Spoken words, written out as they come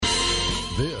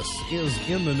This is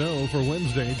In the Know for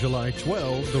Wednesday, July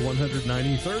 12, the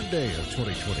 193rd day of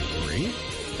 2023.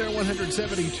 There are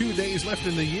 172 days left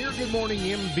in the year. Good morning,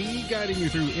 MB, guiding you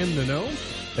through In the Know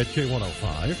at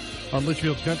K105. On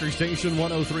Litchfield's Country Station,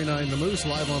 1039 The Moose,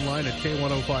 live online at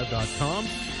K105.com,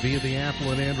 via the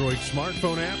Apple and Android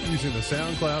smartphone app, using the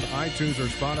SoundCloud, iTunes, or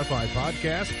Spotify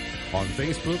podcast, on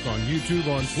Facebook, on YouTube,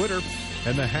 on Twitter,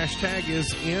 and the hashtag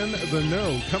is In the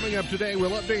Know. Coming up today,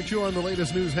 we'll update you on the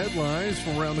latest news headlines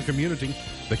from around the community,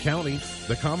 the county,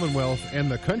 the Commonwealth, and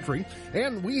the country.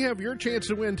 And we have your chance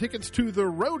to win tickets to the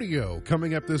Rodeo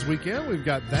coming up this weekend. We've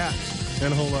got that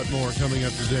and a whole lot more coming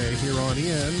up today here on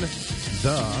In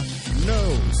the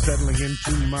Know. Settling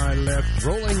into my left,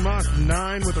 rolling Mach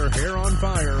 9 with her hair on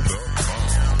fire,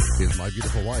 is my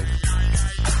beautiful wife,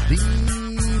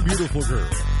 the beautiful girl.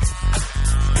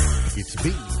 It's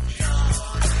Beach.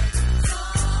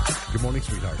 Good morning,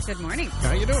 sweetheart. Good morning.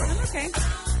 How you doing? I'm okay.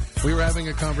 We were having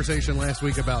a conversation last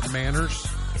week about manners,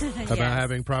 about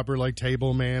having proper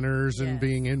table manners and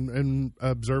being in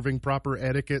observing proper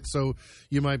etiquette. So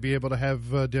you might be able to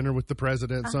have dinner with the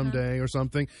president someday or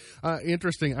something.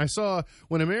 Interesting. I saw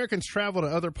when Americans travel to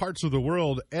other parts of the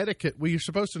world, etiquette, we're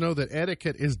supposed to know that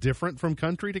etiquette is different from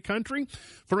country to country.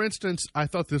 For instance, I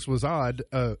thought this was odd.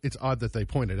 It's odd that they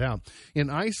pointed out.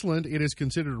 In Iceland, it is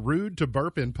considered rude to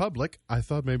burp in public. I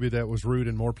thought maybe that was rude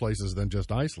in more places than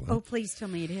just Iceland. Oh, please tell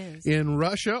me it is. In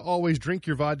Russia, always drink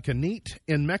your vodka neat.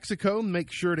 In Mexico,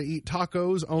 make sure to eat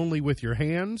tacos only with your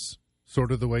hands,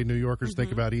 sort of the way New Yorkers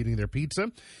think about eating their pizza.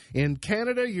 In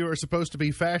Canada, you are supposed to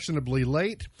be fashionably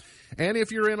late. And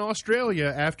if you're in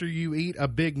Australia, after you eat a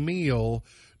big meal,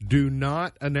 do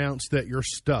not announce that you're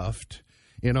stuffed.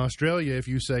 In Australia, if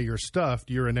you say you're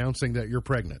stuffed, you're announcing that you're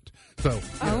pregnant. So,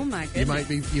 oh my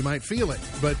goodness, you might feel it,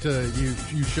 but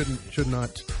you should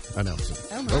not announce it.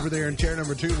 Oh, over there in chair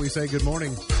number 2, we say good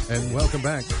morning and welcome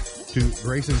back to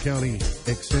Grayson County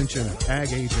Extension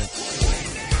Ag Agent,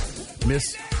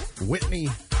 Miss Whitney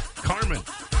Carman.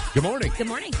 Good morning. Good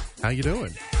morning. How you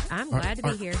doing? I'm glad to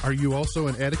be here. Are you also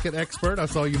an etiquette expert? I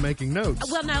saw you making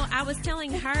notes. Well, no, I was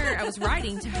telling her, I was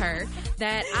writing to her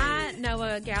that I know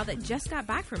a gal that just got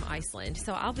back from Iceland,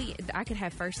 so I could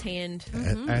have firsthand.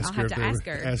 I'll have to ask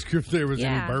her. Ask her if there was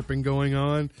any burping going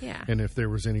on, and if there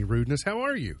was any rudeness. How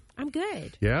are you? I'm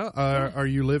good. Yeah. Are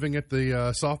you living at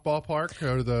the softball park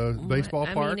or the baseball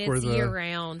park? I mean, it's year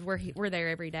round. We're there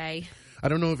every day. I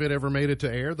don't know if it ever made it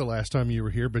to air the last time you were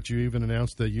here, but you even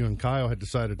announced that you and Kyle had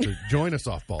decided to join a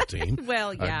softball team.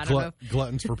 Well, yeah, I don't know.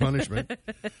 Gluttons for punishment.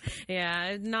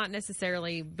 Yeah, not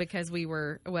necessarily because we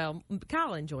were,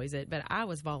 Kyle enjoys it, but I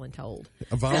was voluntold.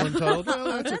 Voluntold?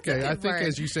 Well, that's okay. I think,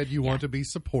 as you said, you want to be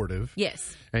supportive.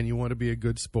 Yes. And you want to be a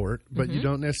good sport, but you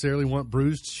don't necessarily want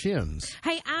bruised shins.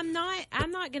 Hey, I'm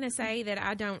not going to say that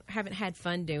I haven't had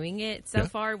fun doing it so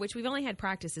far, which we've only had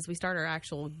practices. We start our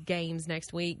actual games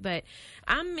next week, but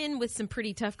I'm in with some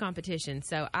pretty tough competition,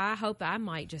 so I hope I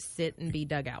might just sit and be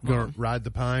dugout mom. Gonna ride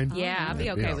the pine? Yeah, I'll be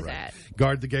okay with that.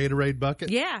 Guard the Gatorade bucket?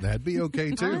 Yeah. That'd be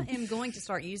okay, too. I am going to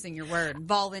start using your word,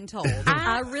 voluntold.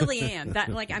 I really am.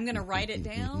 I'm going to write it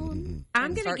down.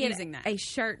 I'm going to get a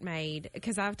shirt made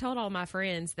because I've told all my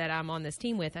friends that I'm on this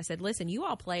team with. I said, listen, you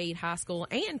all played high school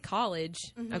and college,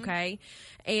 okay?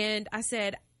 And I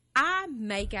said, I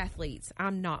make athletes.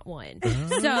 I'm not one.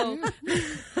 So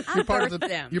you're part of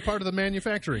the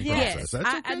manufacturing process. That's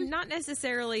okay. I'm not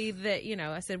necessarily that,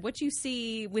 I said, what you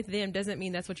see with them doesn't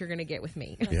mean that's what you're going to get with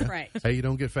me. That's right. Hey, you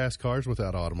don't get fast cars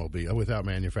without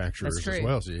manufacturers as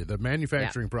well. So the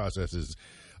manufacturing process is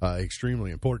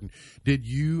extremely important. Did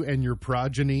you and your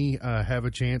progeny have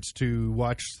a chance to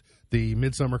watch the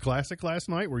Midsummer Classic last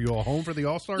night? Were you all home for the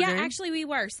All-Star game? Yeah, actually we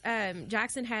were.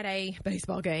 Jackson had a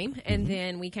baseball game, and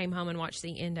then we came home and watched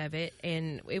the end of it,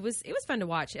 and it was fun to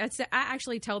watch. I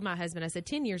actually told my husband, I said,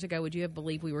 10 years ago, would you have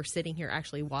believed we were sitting here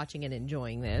actually watching and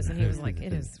enjoying this? And he was like,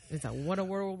 what a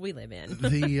world we live in.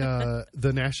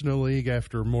 The National League,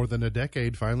 after more than a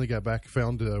decade, finally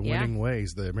found winning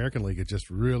ways. The American League has just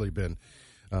really been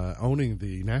owning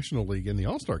the National League in the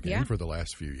All-Star game for the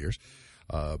last few years.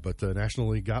 But the National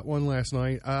League got one last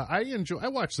night. I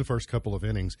watched the first couple of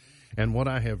innings, and what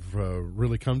I have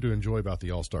really come to enjoy about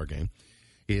the All-Star game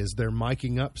is they're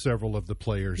miking up several of the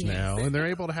players now, and they're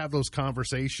able to have those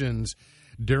conversations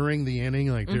during the inning,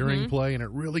 during play, and it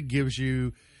really gives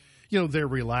you, they're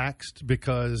relaxed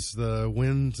because the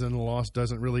wins and the loss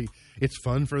doesn't really, it's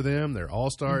fun for them. They're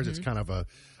all-stars. It's kind of a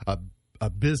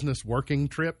business working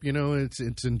trip,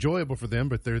 it's enjoyable for them,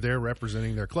 but they're there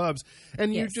representing their clubs,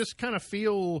 and you just kind of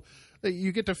feel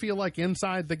you get to feel like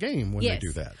inside the game when they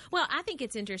do that. Well, I think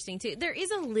it's interesting, too. There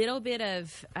is a little bit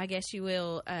of, I guess you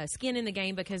will, skin in the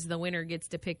game because the winner gets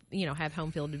to pick, have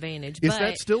home field advantage. Is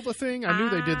that still the thing? I knew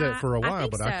they did that for a while,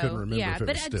 but I couldn't remember if it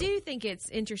was still. I do think it's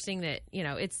interesting that,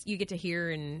 you get to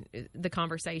hear in the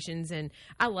conversations, and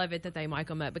I love it that they mic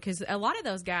them up because a lot of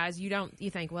those guys, you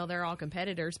think, well, they're all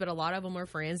competitors, but a lot of them are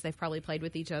friends. They've probably played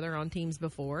with each other on teams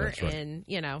before, That's right. and,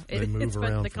 it's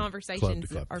fun. The conversations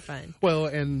are fun. Well,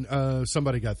 and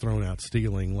somebody got thrown out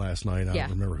stealing last night. I don't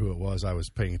remember who it was. I was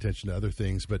paying attention to other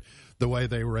things, but the way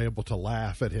they were able to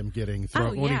laugh at him getting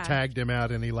thrown when he tagged him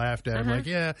out and he laughed at him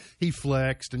like, he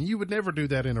flexed, and you would never do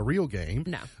that in a real game,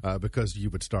 because you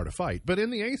would start a fight. But in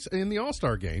the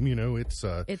All-Star game, it's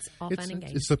all fun and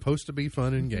games. It's supposed to be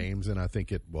fun and games, and I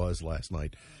think it was last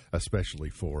night, especially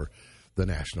for the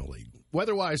National League.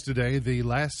 Weather-wise today, the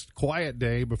last quiet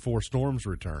day before storms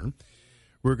return.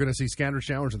 We're going to see scattered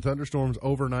showers and thunderstorms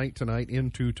overnight tonight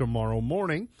into tomorrow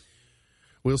morning.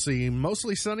 We'll see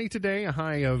mostly sunny today, a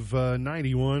high of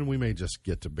 91. We may just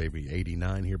get to maybe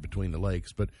 89 here between the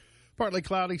lakes, but partly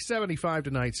cloudy, 75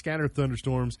 tonight, scattered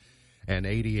thunderstorms, and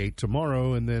 88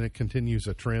 tomorrow. And then it continues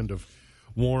a trend of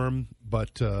warm,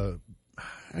 but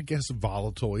I guess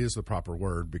volatile is the proper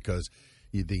word because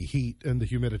the heat and the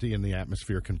humidity in the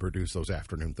atmosphere can produce those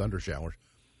afternoon thunder showers.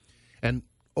 And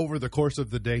over the course of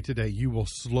the day today, you will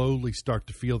slowly start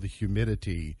to feel the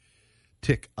humidity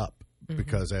tick up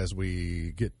because as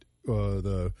we get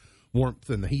the warmth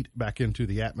and the heat back into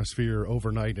the atmosphere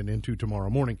overnight and into tomorrow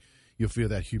morning, you'll feel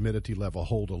that humidity level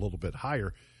hold a little bit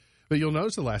higher. But you'll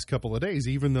notice the last couple of days,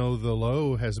 even though the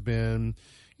low has been,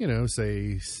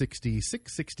 say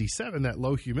 66, 67, that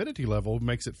low humidity level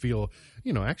makes it feel,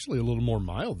 actually a little more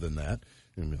mild than that.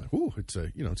 And be like, ooh, it's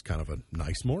kind of a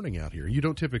nice morning out here. You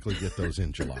don't typically get those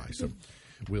in July, so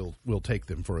we'll take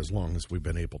them for as long as we've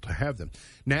been able to have them.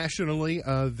 Nationally,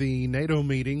 the NATO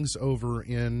meetings over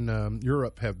in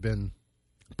Europe have been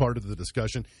part of the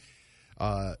discussion.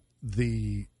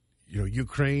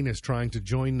 Ukraine is trying to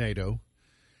join NATO,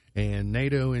 and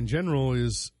NATO in general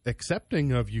is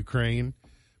accepting of Ukraine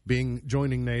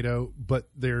joining NATO, but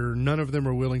none of them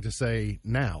are willing to say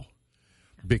now.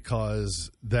 Because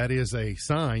that is a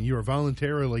sign you are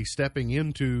voluntarily stepping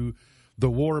into the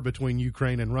war between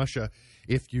Ukraine and Russia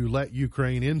if you let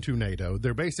Ukraine into NATO.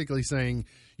 They're basically saying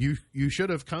you should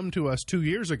have come to us 2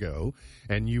 years ago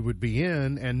and you would be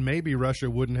in, and maybe Russia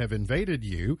wouldn't have invaded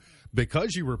you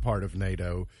because you were part of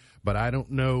NATO. But I don't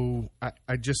know.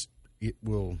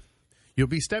 You'll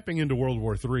be stepping into World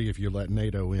War III if you let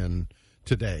NATO in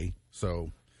today.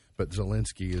 But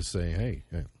Zelensky is saying, hey,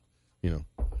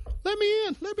 let me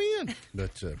in.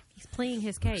 He's pleading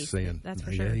his case. That's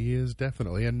for sure. Yeah, he is,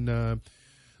 definitely. And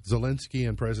Zelensky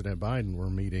and President Biden were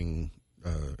meeting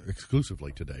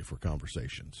exclusively today for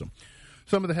conversation. So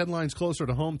some of the headlines closer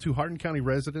to home. 2 Hardin County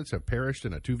residents have perished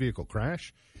in a 2-vehicle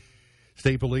crash.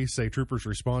 State police say troopers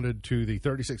responded to the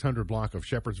 3600 block of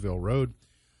Shepherdsville Road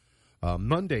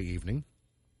Monday evening.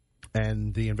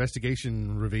 And the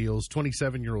investigation reveals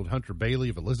 27-year-old Hunter Bailey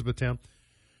of Elizabethtown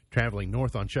traveling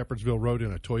north on Shepherdsville Road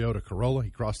in a Toyota Corolla. He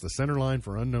crossed the center line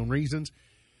for unknown reasons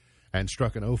and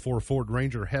struck an 04 Ford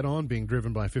Ranger head-on, being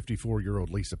driven by 54-year-old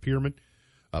Lisa Pierman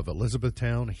of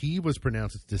Elizabethtown. He was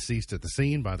pronounced deceased at the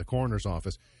scene by the coroner's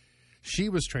office. She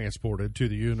was transported to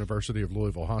the University of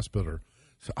Louisville Hospital,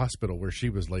 where she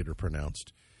was later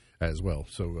pronounced as well.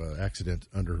 So accident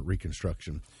under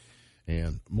reconstruction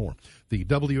and more. The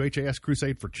WHAS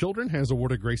Crusade for Children has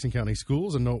awarded Grayson County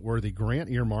Schools a noteworthy grant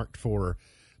earmarked for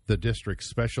the district's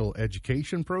special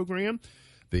education program.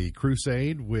 The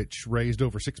Crusade, which raised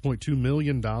over $6.2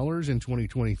 million in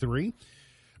 2023,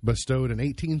 bestowed an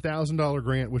 $18,000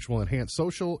 grant which will enhance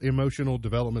social emotional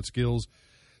development skills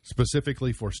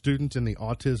specifically for students in the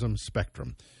autism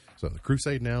spectrum. So the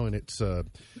Crusade now in its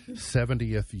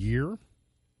 70th year.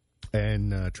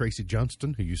 And Tracy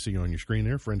Johnston, who you see on your screen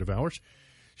there, friend of ours,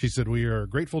 she said, "We are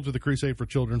grateful to the Crusade for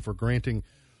Children for granting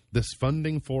this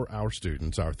funding for our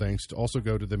students. Our thanks to also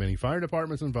go to the many fire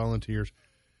departments and volunteers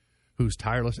whose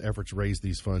tireless efforts raise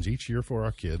these funds each year for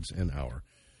our kids and our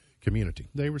community."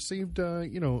 They received, I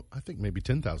think maybe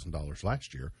 $10,000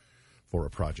 last year for a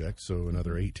project, so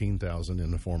another $18,000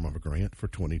 in the form of a grant for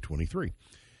 2023.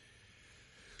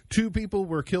 2 people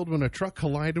were killed when a truck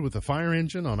collided with a fire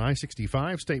engine on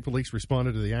I-65. State police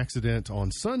responded to the accident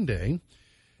on Sunday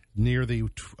near the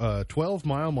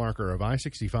 12-mile marker of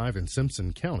I-65 in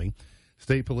Simpson County.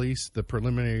 State police, the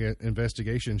preliminary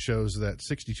investigation shows that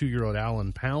 62-year-old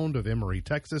Alan Pound of Emory,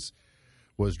 Texas,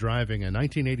 was driving a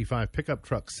 1985 pickup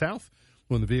truck south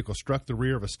when the vehicle struck the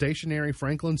rear of a stationary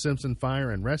Franklin Simpson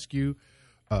Fire and Rescue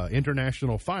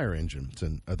International fire engines.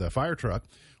 And the fire truck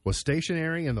was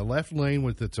stationary in the left lane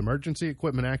with its emergency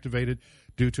equipment activated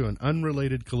due to an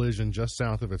unrelated collision just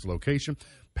south of its location.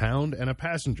 Pound and a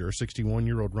passenger,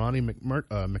 61-year-old Ronnie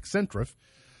McCentriff,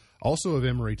 also of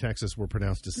Emory, Texas, were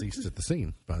pronounced deceased at the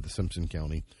scene by the Simpson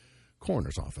County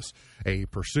Coroner's Office. A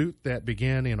pursuit that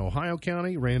began in Ohio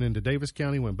County, ran into Davis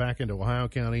County, went back into Ohio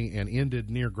County, and ended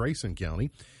near Grayson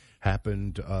County.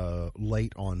 Happened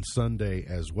late on Sunday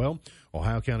as well.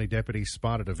 Ohio County deputies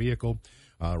spotted a vehicle,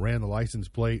 ran the license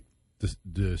plate,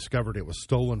 discovered it was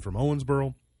stolen from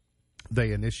Owensboro.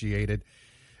 They initiated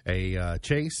a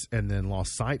chase and then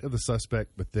lost sight of the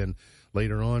suspect, but then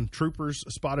later on, troopers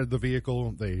spotted the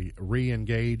vehicle. They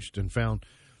re-engaged and found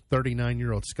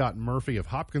 39-year-old Scott Murphy of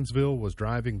Hopkinsville was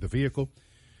driving the vehicle.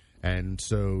 And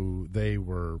so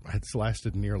had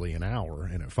lasted nearly an hour,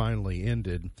 and it finally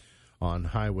ended on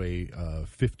Highway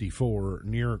 54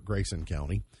 near Grayson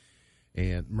County.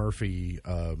 And Murphy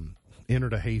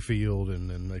entered a hayfield, and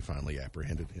then they finally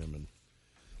apprehended him and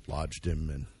lodged him.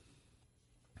 And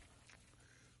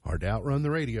hard to outrun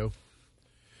the radio.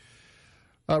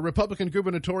 Republican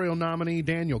gubernatorial nominee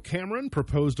Daniel Cameron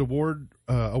proposed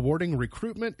awarding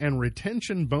recruitment and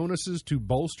retention bonuses to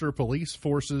bolster police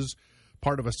forces,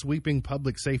 part of a sweeping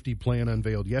public safety plan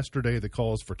unveiled yesterday that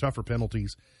calls for tougher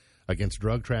penalties against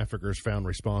drug traffickers found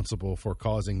responsible for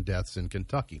causing deaths in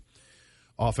Kentucky.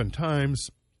 Oftentimes,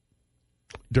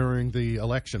 during the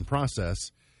election process,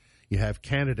 you have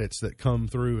candidates that come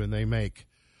through and they make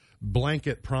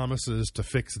blanket promises to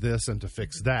fix this and to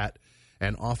fix that,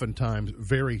 and oftentimes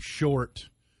very short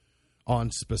on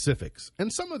specifics.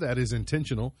 And some of that is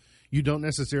intentional. You don't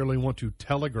necessarily want to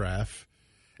telegraph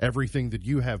everything that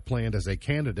you have planned as a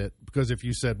candidate, because if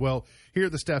you said, well, here are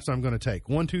the steps I'm going to take,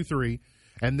 1, 2, 3,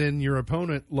 and then your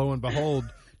opponent, lo and behold,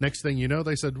 next thing you know,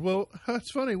 they said, well,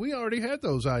 that's funny, we already had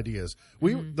those ideas.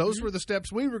 Those were the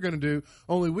steps we were going to do,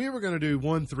 only we were going to do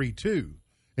 1, 3, 2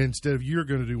 instead of you're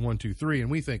going to do 1, 2, 3, and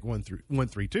we think 1,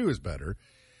 3, 2 is better.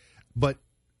 But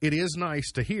it is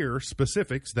nice to hear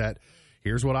specifics that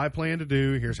here's what I plan to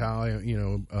do, here's how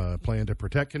I plan to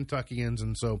protect Kentuckians,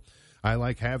 and so I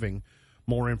like having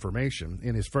more information.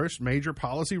 In his first major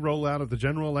policy rollout of the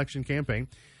general election campaign,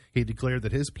 he declared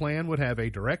that his plan would have a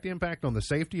direct impact on the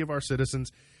safety of our citizens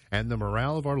and the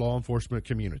morale of our law enforcement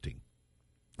community.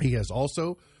 He has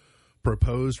also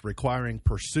proposed requiring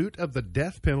pursuit of the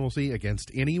death penalty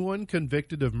against anyone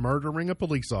convicted of murdering a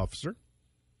police officer.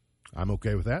 I'm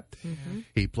okay with that. Mm-hmm.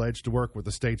 He pledged to work with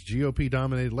the state's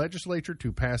GOP-dominated legislature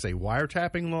to pass a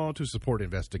wiretapping law to support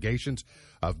investigations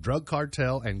of drug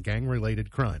cartel and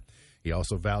gang-related crime. He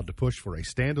also vowed to push for a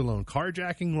standalone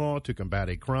carjacking law to combat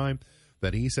a crime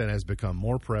that he said has become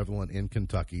more prevalent in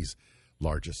Kentucky's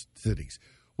largest cities.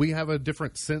 We have a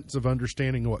different sense of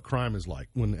understanding what crime is like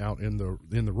when out in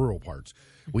the rural parts.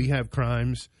 We have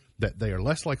crimes that they are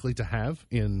less likely to have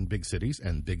in big cities,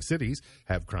 and big cities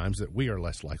have crimes that we are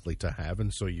less likely to have,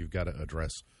 and so you've got to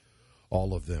address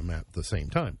all of them at the same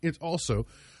time. It's also,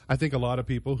 I think a lot of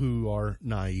people who are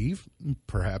naive,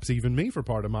 perhaps even me for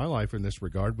part of my life in this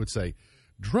regard, would say,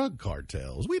 drug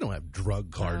cartels. We don't have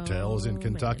drug cartels in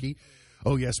Kentucky. Man.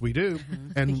 Oh, yes, we do.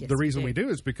 And yes, the reason we do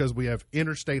is because we have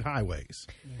interstate highways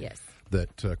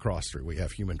that cross through. We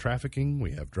have human trafficking.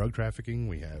 We have drug trafficking.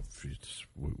 We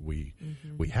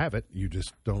have it. You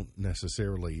just don't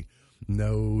necessarily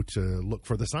know to look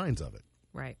for the signs of it.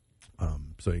 Right.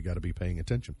 So you got to be paying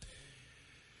attention.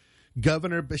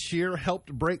 Governor Beshear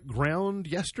helped break ground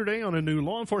yesterday on a new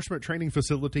law enforcement training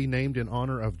facility named in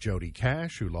honor of Jody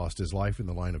Cash, who lost his life in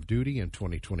the line of duty in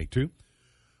 2022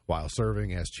 while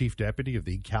serving as chief deputy of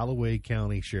the Callaway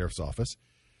County Sheriff's Office.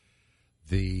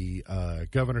 The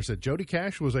governor said Jody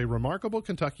Cash was a remarkable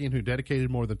Kentuckian who dedicated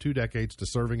more than 2 decades to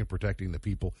serving and protecting the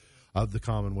people of the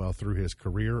Commonwealth through his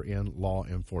career in law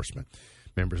enforcement.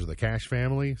 Members of the Cash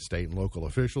family, state and local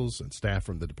officials, and staff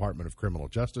from the Department of Criminal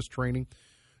Justice Training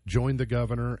joined the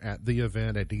governor at the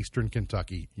event at Eastern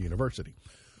Kentucky University.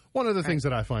 One of the things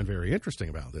that I find very interesting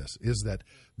about this is that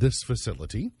this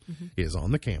facility is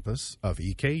on the campus of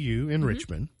EKU in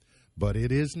Richmond, but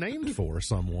it is named for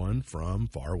someone from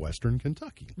far western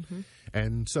Kentucky.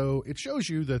 And so it shows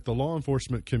you that the law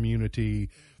enforcement community,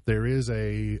 there is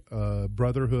a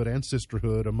brotherhood and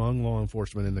sisterhood among law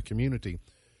enforcement in the community.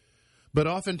 But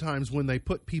oftentimes when they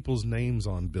put people's names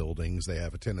on buildings, they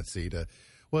have a tendency to,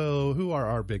 well, who are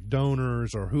our big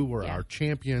donors, or who are our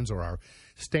champions or our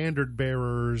standard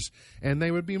bearers, and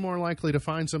they would be more likely to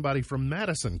find somebody from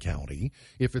Madison County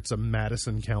if it's a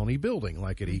Madison County building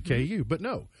like at EKU. But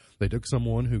no, they took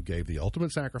someone who gave the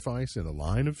ultimate sacrifice in the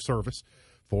line of service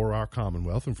for our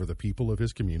Commonwealth and for the people of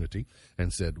his community,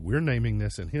 and said, we're naming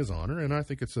this in his honor, and I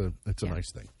think it's a nice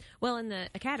thing. Well, and the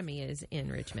academy is in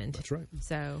Richmond. That's right.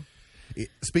 So,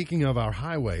 speaking of our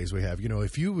highways, we have,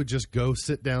 if you would just go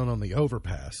sit down on the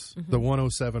overpass, the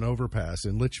 107 overpass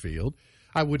in Litchfield,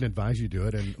 I wouldn't advise you do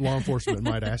it, and law enforcement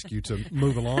might ask you to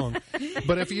move along.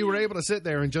 But if you were able to sit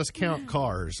there and just count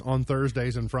cars on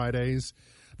Thursdays and Fridays,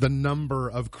 the number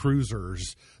of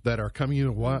cruisers that are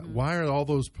coming, why are all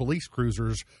those police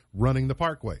cruisers running the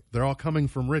parkway? They're all coming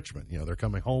from Richmond. They're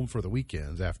coming home for the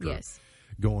weekends after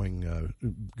going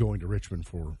to Richmond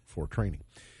for training.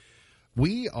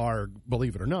 We are,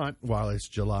 believe it or not, while it's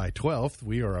July 12th,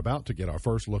 we are about to get our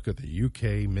first look at the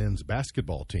UK men's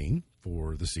basketball team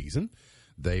for the season.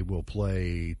 They will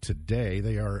play today.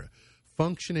 They are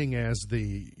functioning as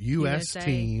the U.S.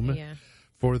 team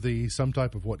for some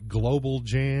type of global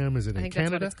jam. Is it in Canada? I think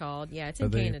that's what it's called. Yeah, it's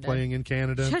in Canada. Are they playing in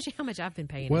Canada? Shows you how much I've been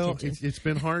paying attention. Well, it's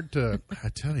been hard to, I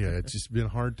tell you, it's just been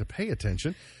hard to pay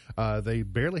attention. They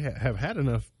barely have had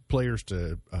enough players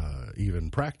to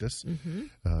even practice,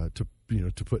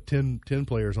 to put 10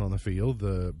 players on the field.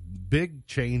 The big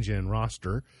change in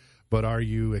roster. But are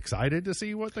you excited to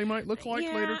see what they might look like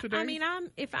later today? I mean,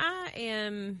 if I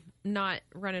am not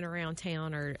running around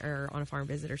town or on a farm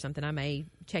visit or something, I may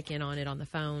check in on it on the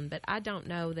phone. But I don't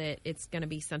know that it's going to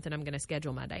be something I'm going to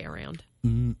schedule my day around.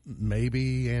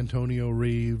 Maybe Antonio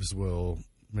Reeves will.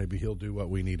 Maybe he'll do what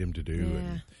we need him to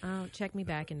do. Yeah, check me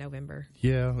back in November.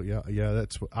 Yeah.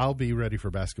 I'll be ready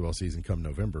for basketball season come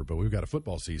November, but we've got a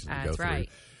football season to go through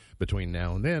between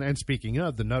now and then. And speaking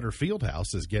of, the Nutter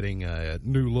Fieldhouse is getting a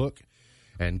new look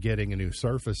and getting a new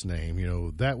surface name.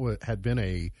 That had been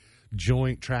a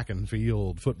joint track and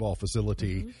field football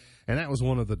facility, and that was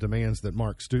one of the demands that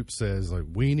Mark Stoops says,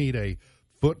 we need a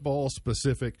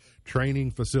football-specific training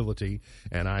facility,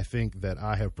 and I think that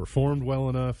I have performed well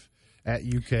enough at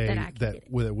UK that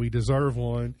we deserve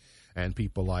one. And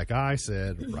people like I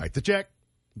said, write the check,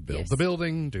 build the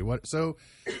building, do what. So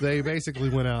they basically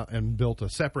went out and built a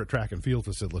separate track and field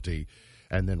facility,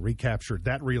 and then recaptured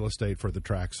that real estate for the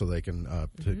track so they can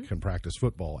practice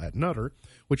football at Nutter,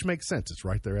 which makes sense. It's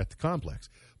right there at the complex.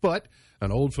 But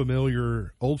an old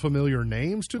familiar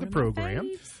names to the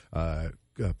program.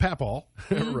 Papal,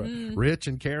 Rich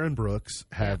and Karen Brooks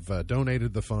have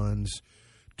donated the funds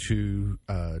to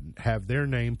have their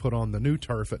name put on the new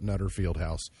turf at Nutter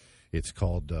Fieldhouse. It's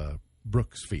called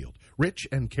Brooks Field. Rich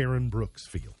and Karen Brooks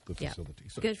Field, the facility.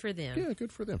 So, good for them. Yeah,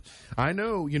 good for them. I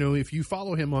know, if you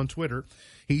follow him on Twitter,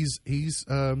 he's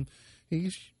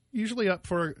usually up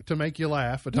to make you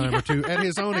laugh a time or two at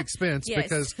his own expense,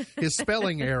 because his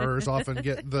spelling errors often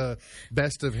get the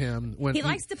best of him. When he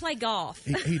likes to play golf.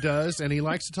 He does, and he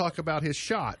likes to talk about his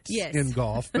shots in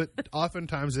golf, but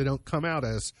oftentimes they don't come out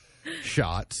as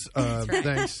shots,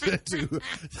 thanks to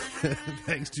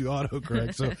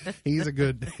autocorrect. So he's a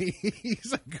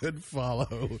good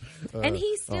follow. And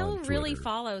he still really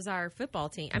follows our football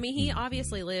team. I mean, he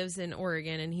obviously lives in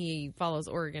Oregon and he follows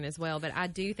Oregon as well, but I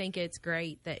do think it's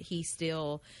great that he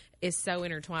still is so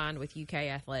intertwined with UK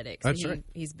athletics. That's right.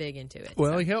 He's big into it.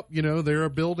 Well, he helped. There are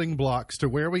building blocks to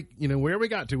where we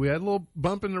got to. We had a little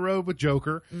bump in the road with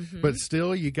Joker, but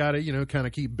still, you got to kind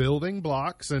of keep building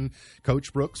blocks. And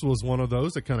Coach Brooks was one of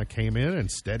those that kind of came in and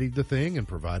steadied the thing and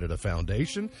provided a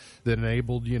foundation that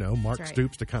enabled Mark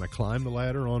Stoops to kind of climb the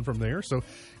ladder on from there. So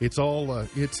it's all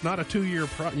it's not a 2-year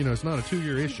it's not a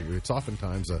 2-year issue. It's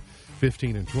oftentimes a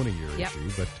 15 and 20 year issue,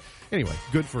 but. Anyway,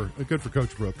 good for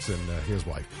Coach Brooks and his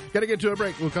wife. Got to get to a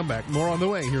break. We'll come back. More on the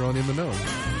way here on In the Know.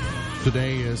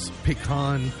 Today is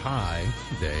Pecan Pie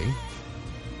Day.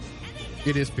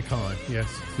 It is pecan. Yes,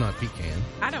 it's not pecan.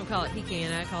 I don't call it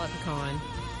pecan. I call it pecan.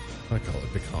 I call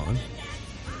it pecan.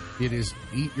 It is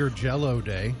Eat Your Jell-O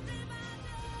Day.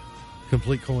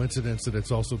 Complete coincidence that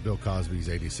it's also Bill Cosby's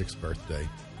 86th birthday.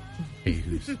 He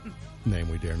whose name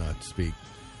we dare not speak.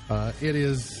 It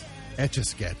is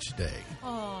Etch-a-Sketch Day.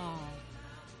 Oh.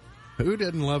 Who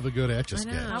didn't love a good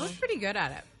Etch-a-Sketch? I was pretty good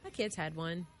at it. My kids had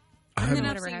one. And then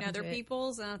I've seen other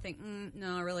people's, and I think,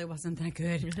 no, it really wasn't that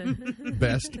good.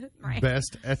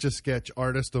 Best Etch-a-Sketch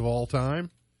artist of all time,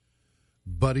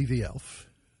 Buddy the Elf.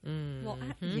 Well,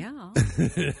 yeah.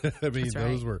 I mean,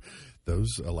 those were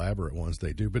those elaborate ones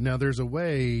they do. But now there's a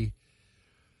way.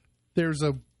 There's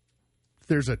a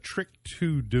trick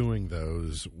to doing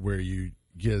those where you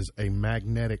gives a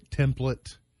magnetic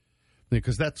template,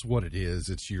 because that's what it is.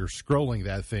 It's you're scrolling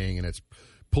that thing and it's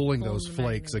pulling those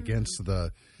flakes against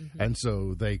the, and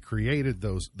so they created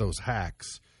those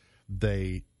hacks.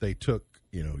 They took,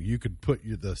 you could put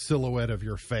the silhouette of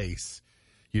your face.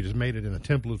 You just made it in a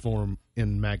template form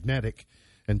in magnetic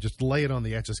and just lay it on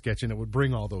the Etch-a-Sketch, and it would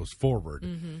bring all those forward.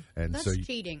 And That's so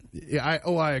cheating.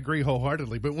 I agree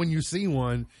wholeheartedly. But when you see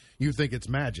one, you think it's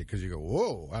magic because you go,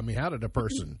 whoa, I mean, how did a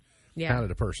person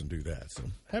do that? So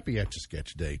happy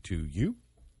Etch-a-Sketch Day to you.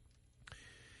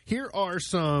 Here are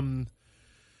some,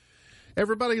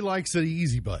 everybody likes an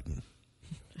easy button,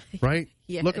 right?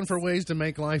 Yes. Looking for ways to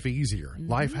make life easier.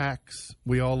 Life hacks.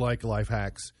 We all like life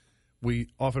hacks. We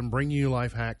often bring you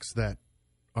life hacks that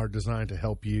are designed to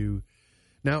help you.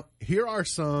 Now, here are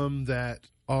some that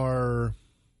are,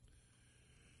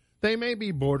 they may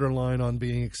be borderline on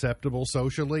being acceptable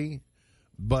socially,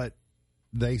 but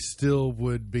they still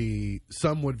would be,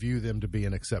 some would view them to be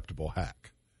an acceptable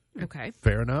hack. Okay.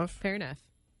 Fair enough? Fair enough.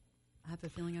 I have a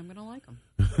feeling I'm going to like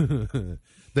them.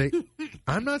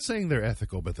 I'm not saying they're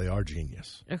ethical, but they are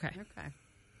genius. Okay.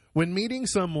 When meeting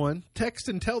someone, text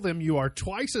and tell them you are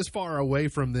twice as far away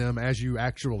from them as you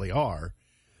actually are,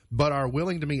 but are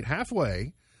willing to meet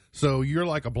halfway, so you're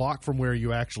like a block from where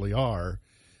you actually are,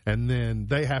 and then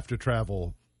they have to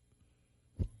travel.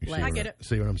 I get it.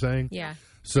 See what I'm saying? Yeah.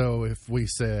 So if we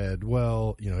said,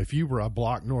 well, if you were a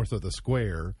block north of the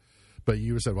square, but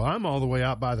you said, well, I'm all the way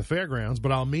out by the fairgrounds,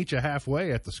 but I'll meet you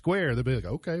halfway at the square, they'd be like,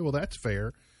 okay, well, that's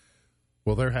fair.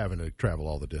 Well, they're having to travel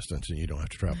all the distance, and you don't have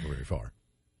to travel very far.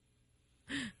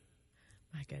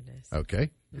 My goodness.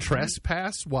 Okay.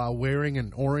 Trespass while wearing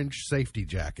an orange safety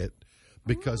jacket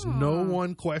because no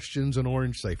one questions an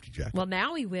orange safety jacket. Well,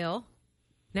 now we will.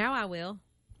 Now I will.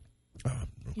 Okay.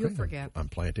 You'll forget. I'm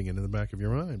planting it in the back of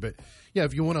your mind. But, yeah,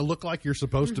 if you want to look like you're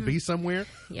supposed to be somewhere,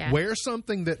 wear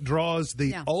something that draws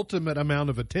the ultimate amount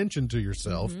of attention to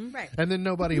yourself, Right. and then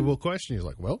nobody will question you.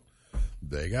 Like, well,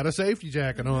 they got a safety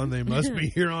jacket on. They must be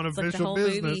here on It's official like the whole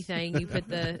business. movie thing.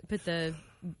 You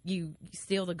you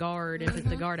steal the guard and put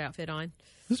the guard outfit on.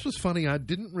 This was funny. I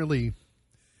didn't really.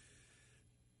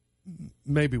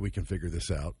 Maybe we can figure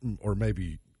this out, or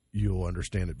maybe you'll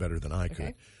understand it better than I could.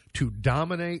 Okay. To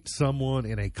dominate someone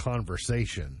in a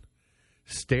conversation,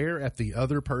 stare at the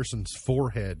other person's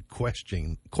forehead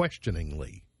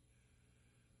questioningly.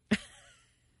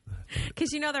 Because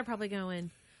they're probably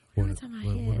going, What what's on my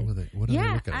are head? they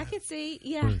looking I at? could see. What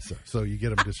Yeah. is that? So you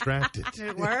get them distracted. Did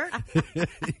it work? You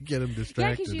get them Yeah,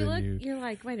 distracted. because you look, and you're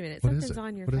like, wait a minute, what is something's it?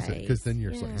 on your What face. is it? Because then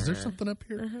you're like, is there Yeah. something up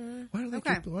here? Why do they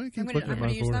Okay. keep, why do they keep I'm gonna- looking I'm at my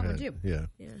gonna use that forehead? one, too. Yeah.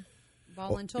 Yeah.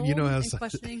 Voluntold You know how and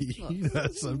questioning. you know how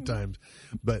sometimes,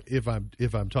 but if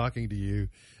I'm talking to you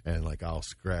and like I'll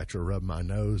scratch or rub my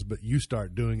nose, but you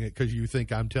start doing it because you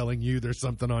think I'm telling you there's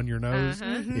something on your nose.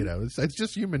 It's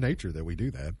just human nature that we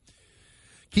do that.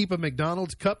 Keep a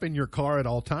McDonald's cup in your car at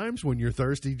all times. When you're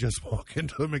thirsty, just walk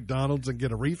into a McDonald's and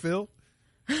get a refill.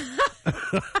 Does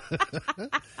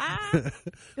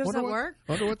that work?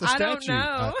 I wonder what the I don't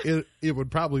statute. know. It would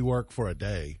probably work for a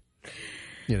day.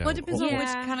 Well, it depends on which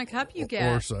Yeah. kind of cup you get.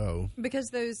 or so. Because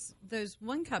those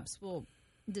one cups will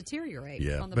deteriorate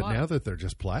Yeah, on the but bottom. now that they're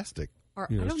just plastic, Or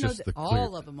it's I don't know just that the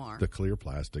all of them are. the clear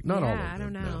plastic. Not all of them. I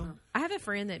don't know. no. I have a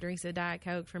friend that drinks a Diet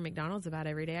Coke from McDonald's about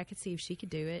every day. I could see if she could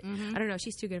do it. I don't know.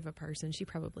 She's too good of a person. She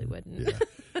probably wouldn't. Yeah.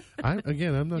 I'm not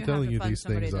You'll telling have to you find these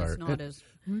somebody things that's are. not as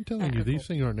I'm telling you these ethical.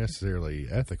 things aren't necessarily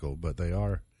ethical, but they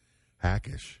are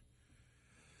hackish.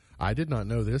 I did not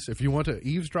know this. If you want to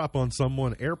eavesdrop on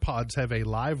someone, AirPods have a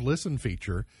live listen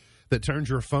feature that turns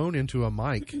your phone into a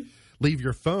mic. Leave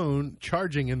your phone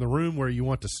charging in the room where you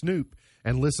want to snoop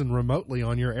and listen remotely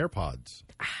on your AirPods.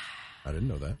 I didn't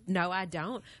know that. No, I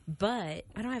don't. But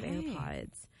I don't have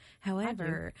AirPods.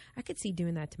 However, I could see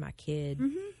doing that to my kid.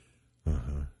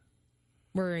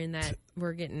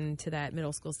 We're getting to that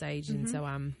middle school stage, and so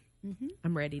I'm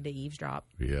ready to eavesdrop.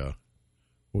 Yeah.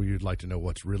 Well, you'd like to know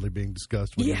what's really being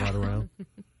discussed when you're not around.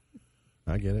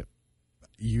 I get it.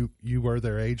 You were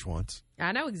their age once.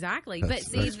 I know exactly, but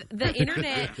see, the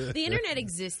internet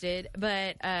existed,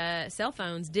 but cell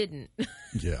phones didn't.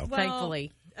 Yeah. Well,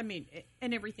 Thankfully. I mean,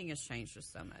 and everything has changed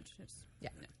just so much. No.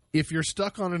 If you're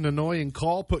stuck on an annoying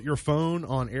call, put your phone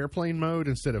on airplane mode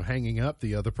instead of hanging up.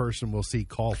 The other person will see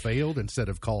call failed instead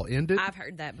of call ended. I've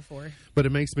heard that before. But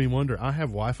it makes me wonder. I have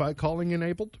Wi-Fi calling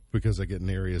enabled because I get in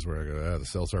areas where I go, the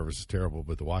cell service is terrible,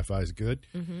 but the Wi-Fi is good.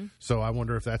 So I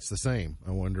wonder if that's the same.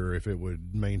 I wonder if it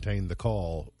would maintain the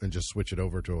call and just switch it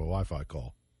over to a Wi-Fi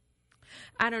call.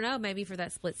 I don't know. Maybe for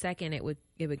that split second, it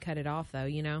would cut it off, though.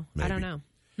 I don't Maybe. know.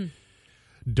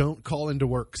 Don't call into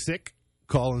work sick.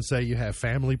 Call and say you have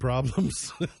family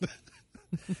problems.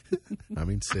 I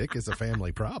mean, sick is a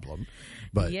family problem,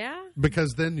 but Yeah.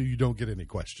 because then you don't get any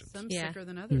questions. Some Yeah. sicker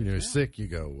than others. You're yeah. sick, you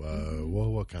go,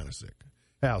 well, what kind of sick?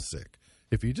 How sick?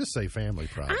 If you just say family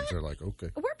problems, they're like, okay.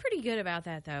 We're pretty good about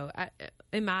that, though.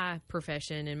 In my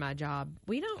profession, in my job,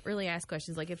 we don't really ask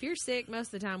questions. Like, if you're sick,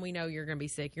 most of the time we know you're going to be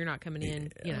sick. You're not coming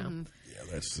in, you know. Yeah,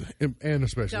 that's, and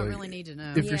especially. Don't really need to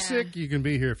know. If you're Yeah. sick, you can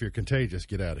be here. If you're contagious,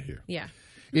 get out of here. Yeah.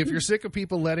 If you're sick of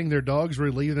people letting their dogs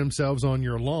relieve themselves on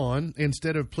your lawn,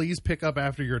 instead of please pick up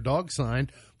after your dog sign,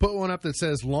 put one up that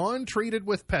says lawn treated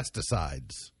with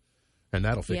pesticides. And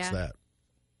that'll fix Yeah. that.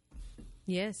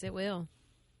 Yes, it will.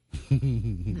 I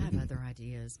have other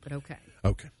ideas, but okay.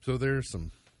 Okay. So there's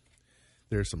some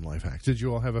life hacks. Did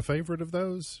you all have a favorite of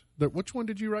those? Which one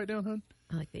did you write down, hon?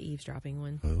 I like the eavesdropping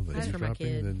one. Oh, the That's for my eavesdropping,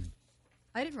 kid. then-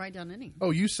 I didn't write down any.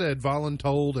 Oh, you said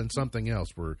voluntold and something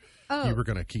else where Oh. you were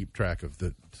going to keep track of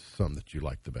some that you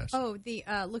liked the best. Oh, the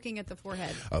looking at the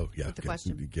forehead. Oh, yeah. With the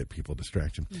question. Get people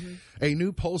distraction. A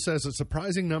new poll says a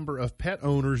surprising number of pet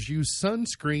owners use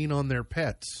sunscreen on their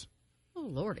pets. Oh,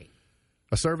 Lordy.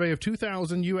 A survey of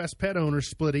 2,000 U.S. pet owners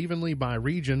split evenly by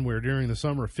region where during the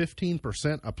summer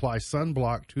 15% apply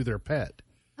sunblock to their pet.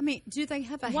 I mean, do they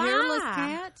have a Why? hairless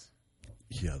cat?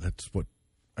 Yeah, that's what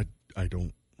I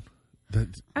don't.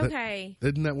 Okay.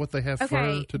 Isn't that what they have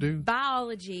fur to do?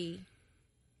 Biology.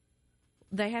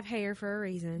 They have hair for a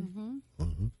reason.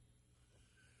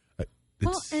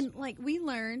 Well, and like we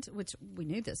learned, which we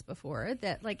knew this before,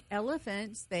 that like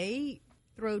elephants, they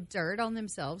throw dirt on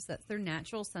themselves. That's their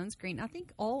natural sunscreen. I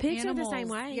think all Pigs are the animals same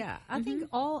way. Yeah, I think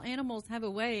all animals have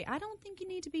a way. I don't think you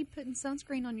need to be putting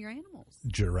sunscreen on your animals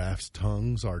Giraffes'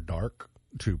 tongues are dark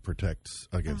to protect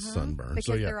against sunburn. because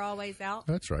So yeah, they're always out.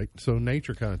 that's right. So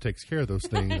nature kind of takes care of those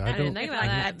things. I didn't think about like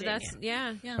that. that, But that's, didn't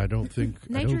yeah. Yeah. I don't think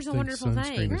Nature's a I don't wonderful think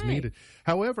thing. sunscreen is Right. needed.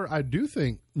 However, I do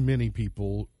think many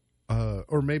people,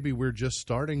 or maybe we're just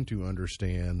starting to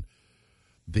understand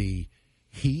the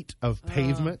heat of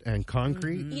pavement and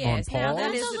concrete Yes, on now paws.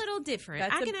 that is a little different.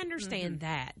 That's I a- can understand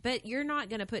that, but you're not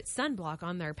going to put sunblock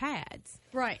on their pads.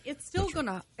 Right. It's still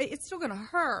gonna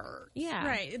hurt. Yeah.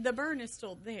 Right. The burn is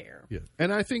still there. Yeah,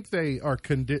 and I think they are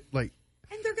like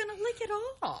And they're gonna lick it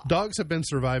off. dogs have been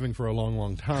surviving for a long,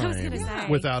 long was time gonna say.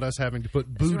 without us having to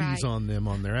put booties right. on them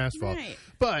on their asphalt. Right.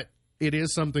 But it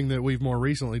is something that we've more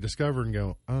recently discovered and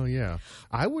go, oh yeah,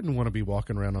 I wouldn't want to be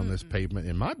walking around on this pavement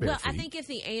in my bare Well, feet. I think if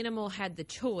the animal had the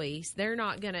choice, they're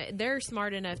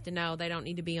smart enough to know they don't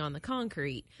need to be on the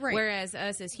concrete. Right. Whereas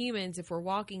us as humans, if we're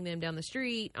walking them down the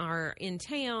street or in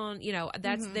town,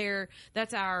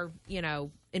 that's our,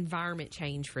 environment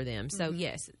change for them. So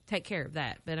yes, take care of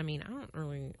that. But I mean, I don't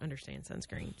really understand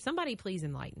sunscreen. Somebody please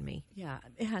enlighten me. Yeah.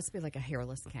 It has to be like a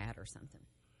hairless cat or something.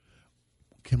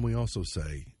 Can we also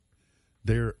say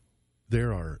there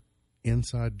are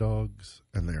inside dogs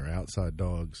and there are outside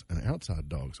dogs, and outside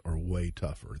dogs are way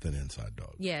tougher than inside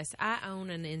dogs. Yes, I own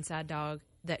an inside dog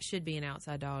that should be an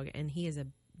outside dog, and he is a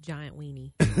giant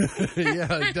weenie.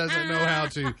 Yeah, he doesn't know how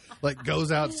to,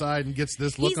 goes outside and gets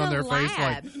this look He's on a their face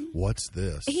lab. like, what's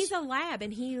this? He's a lab,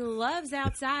 and he loves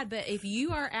outside, but if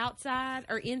you are outside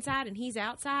or inside and he's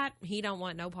outside, he don't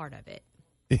want no part of it.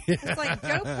 It's like,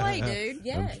 go play, dude. I'm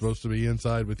Yes. supposed to be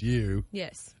inside with you.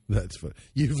 Yes. That's fun.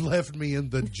 You've left me in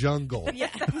the jungle. Yeah,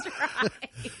 that's right.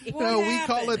 No, we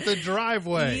call it the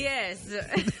driveway. Yes.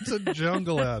 It's a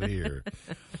jungle out here.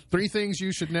 3 things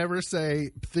you should never say.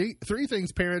 3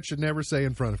 things parents should never say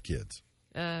in front of kids.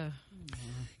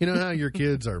 You know how your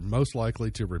kids are most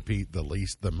likely to repeat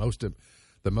the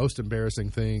most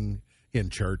embarrassing thing in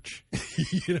church.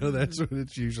 That's what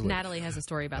it's usually. Natalie has a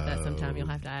story about that sometime. You'll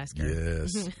have to ask her.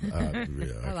 Yes.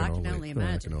 I can only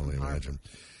imagine. I can only imagine.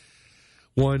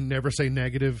 1, never say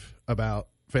negative about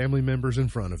family members in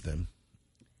front of them.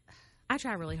 I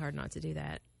try really hard not to do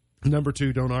that. Number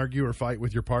 2, don't argue or fight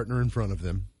with your partner in front of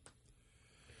them.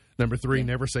 Number 3,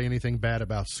 never say anything bad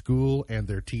about school and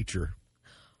their teacher.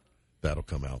 That'll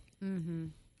come out.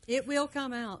 It will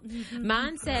come out.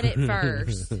 Mine said it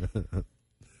first.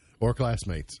 Or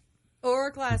classmates.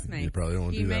 Or classmates. You probably don't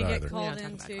want to You do that may either. get We called don't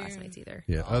talk about into. classmates either.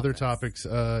 Yeah, other topics,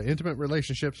 intimate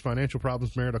relationships, financial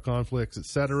problems, marital conflicts,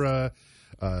 etc.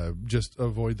 Just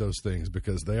avoid those things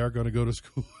because they are going to go to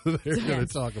school. They're going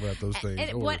to talk about those things.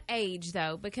 At what age,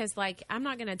 though? Because, I'm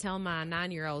not going to tell my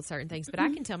 9-year-old certain things, but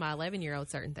I can tell my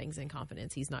 11-year-old certain things in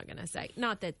confidence he's not going to say.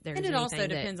 Not that there's And it anything also that-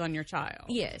 depends on your child.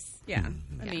 Yes. Yeah.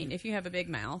 I mean, if you have a big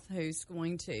mouth who's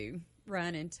going to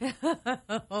run into.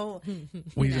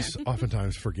 We just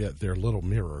oftentimes forget they're little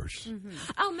mirrors.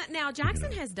 Oh, now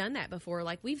Jackson has done that before.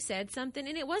 We've said something,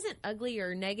 and it wasn't ugly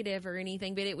or negative or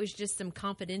anything, but it was just some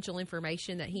confidential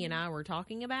information that he and I were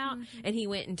talking about, and he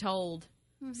went and told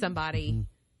somebody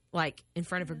like in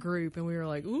front of a group, and we were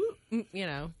like, ooh, you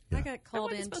know. Yeah. I got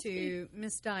called Nobody's supposed to into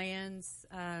Miss Diane's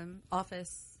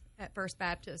office at First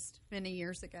Baptist many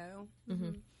years ago.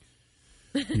 Mm-hmm.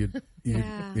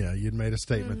 You'd made a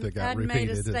statement that got I'd made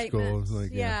a repeated at school. It was like,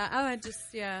 yeah.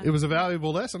 It was a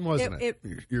valuable lesson, wasn't it?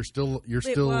 You still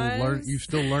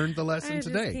learned the lesson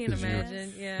today. Can't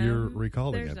imagine. You're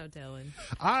recalling There's it. no telling.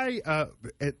 A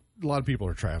lot of people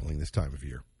are traveling this time of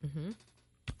year. Mm-hmm.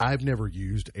 I've never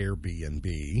used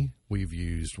Airbnb. We've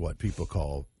used what people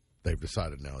call, they've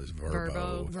decided now is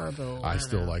Verbo. Verbo. I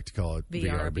still like to call it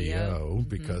VRBO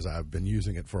because I've been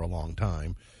using it for a long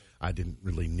time. I didn't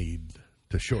really need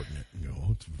to shorten it.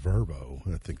 It's Verbo.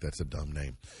 I think that's a dumb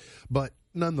name. But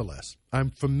nonetheless, I'm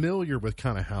familiar with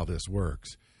kind of how this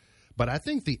works. But I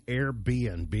think the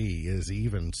Airbnb is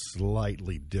even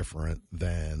slightly different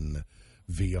than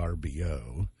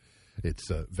VRBO.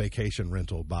 It's a vacation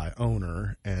rental by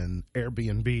owner, and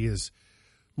Airbnb is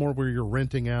more where you're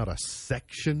renting out a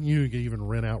section. You can even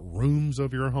rent out rooms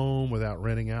of your home without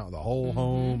renting out the whole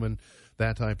home and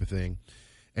that type of thing.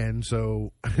 And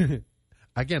so,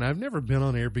 again, I've never been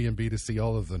on Airbnb to see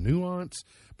all of the nuance,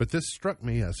 but this struck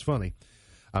me as funny.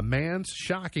 A man's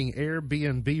shocking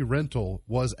Airbnb rental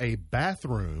was a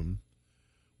bathroom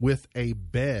with a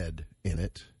bed in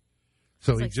it.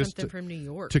 So It's he like just something from New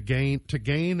York. to gain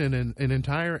an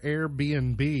entire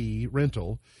Airbnb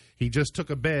rental, he just took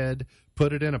a bed,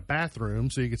 put it in a bathroom,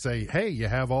 so you could say, "Hey, you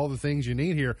have all the things you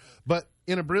need here." But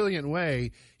in a brilliant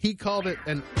way, he called it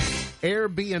an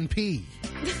Airbnb.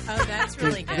 Oh, that's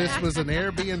really good. This was an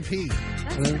Airbnb.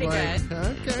 That's And I'm pretty like, good.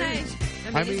 okay. Hey,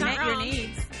 I it's mean, not Met your wrong.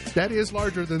 needs. That is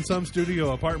larger than some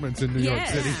studio apartments in New York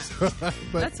Yes. City. So,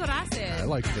 but That's what I said. I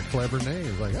like the clever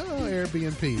name. Like,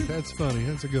 Airbnb. That's funny.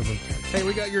 That's a good one. Hey,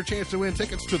 we got your chance to win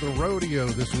tickets to the rodeo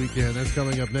this weekend. That's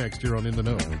coming up next here on In the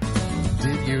Know.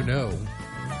 Did you know?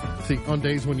 See, on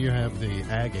days when you have the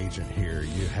ag agent here,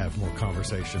 you have more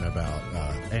conversation about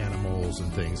animals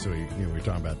and things. So, we're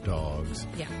talking about dogs.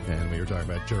 Yeah. And we were talking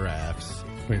about giraffes.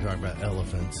 We were talking about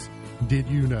elephants. Did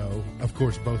you know, of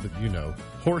course, both of you know,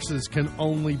 horses can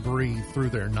only breathe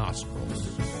through their nostrils.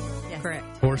 Yes.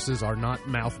 Correct. Horses are not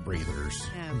mouth breathers.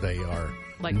 No. They are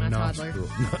Like my toddler.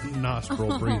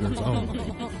 nostril breathers only.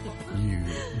 You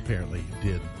apparently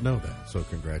did know that, so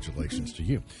congratulations to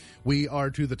you. We are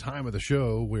to the time of the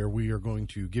show where we are going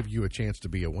to give you a chance to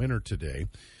be a winner today.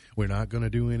 We're not going to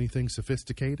do anything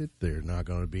sophisticated. There's not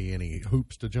going to be any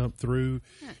hoops to jump through.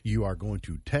 You are going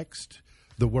to text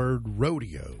the word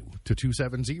rodeo to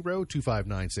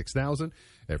 270-259-6000.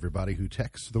 Everybody who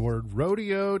texts the word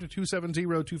rodeo to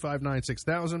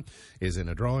 270-259-6000 is in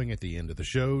a drawing at the end of the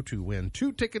show to win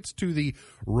 2 tickets to the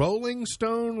Rolling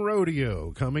Stone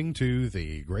Rodeo coming to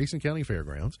the Grayson County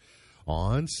Fairgrounds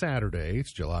on Saturday.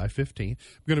 It's July 15th.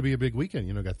 It's going to be a big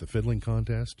weekend. Got the fiddling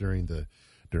contest during the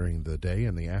day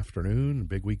and the afternoon,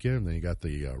 big weekend. Then you got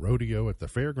the rodeo at the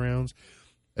fairgrounds.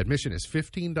 Admission is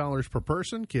 $15 per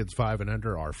person. Kids 5 and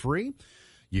under are free.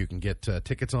 You can get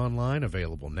tickets online,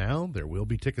 available now. There will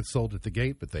be tickets sold at the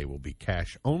gate, but they will be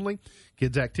cash only.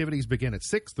 Kids' activities begin at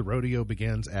 6. The rodeo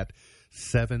begins at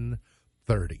 7:30.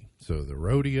 So the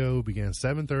rodeo begins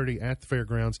 7:30 at the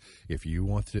fairgrounds. If you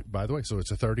want it, by the way, so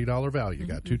it's a $30 value. You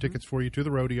got 2 tickets for you to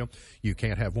the rodeo. You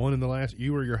can't have one in the last,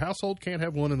 you or your household can't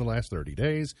have one in the last 30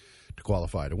 days. To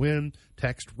qualify to win,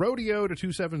 text rodeo to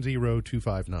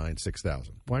 270-259-6000.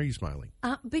 Why are you smiling?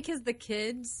 Because the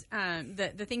kids,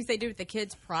 the things they do with the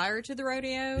kids prior to the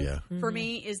rodeo, for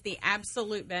me, is the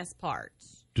absolute best part.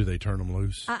 Do they turn them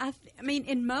loose? I mean,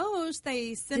 in most,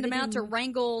 they send Do them they out do- to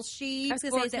wrangle sheep. I was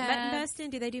going to say, or is it mutton calves. busting?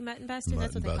 Do they do mutton busting?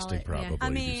 That's Mutton what they call busting, it. probably. I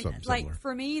do mean, something like similar.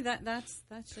 for me, that's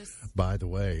just. By the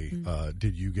way,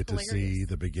 did you get to see Hilarious.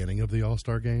 the beginning of the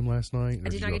All-Star game last night? Or I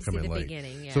did not you all get to come see in the late?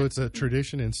 beginning, yeah. So it's a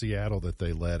tradition in Seattle that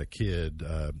they let a kid,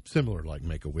 similar like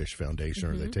Make-A-Wish Foundation,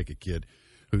 or they take a kid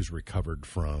who's recovered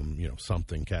from,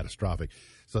 something catastrophic.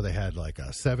 So they had like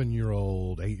a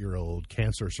 7-year-old, 8-year-old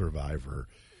cancer survivor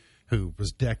who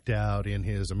was decked out in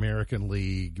his American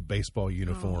League baseball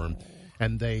uniform.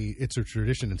 And it's a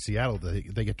tradition in Seattle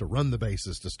that they get to run the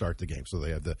bases to start the game. So they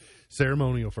have the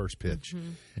ceremonial first pitch,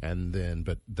 and then,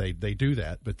 but they do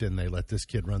that, but then they let this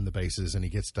kid run the bases, and he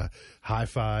gets to high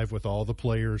five with all the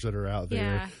players that are out there.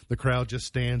 Yeah. The crowd just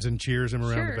stands and cheers him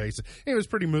around Sure. the bases. It was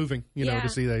pretty moving, to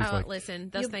see that. He's Oh, like, listen,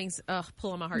 those things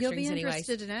pull on my You'll heartstrings be anyway.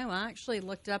 interested to know. I actually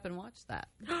looked up and watched that.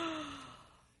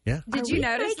 yeah. Did you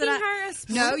notice making that? her a sports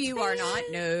No, you are fan? not.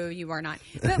 No, you are not.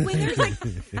 But when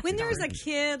there's a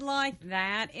kid like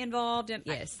that involved, and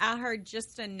Yes. I heard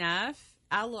just enough,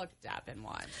 I looked up and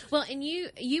watched. Well, and you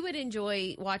would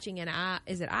enjoy watching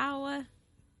is it Iowa?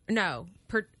 No,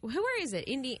 where is it?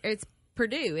 It's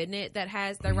Purdue, isn't it? That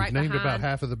has they're right named behind. about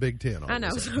half of the Big Ten. I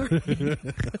know. Sorry.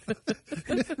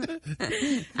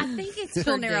 I think it's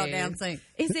Still Purdue. narrow it down. So.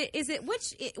 Is it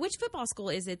which football school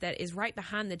is it that is right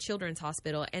behind the Children's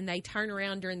Hospital, and they turn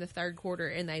around during the third quarter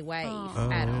and they wave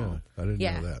at them? I didn't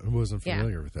know that. I wasn't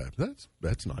familiar with that.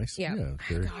 That's nice. Yeah.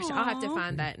 Very- Gosh, I'll have to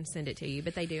find that and send it to you.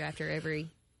 But they do after every.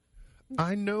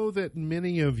 I know that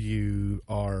many of you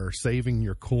are saving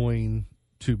your coin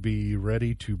to be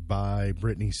ready to buy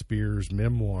Britney Spears'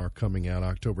 memoir coming out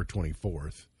October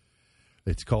 24th.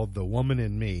 It's called The Woman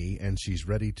in Me, and she's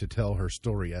ready to tell her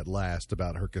story at last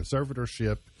about her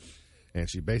conservatorship, and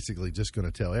she's basically just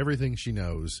going to tell everything she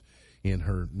knows in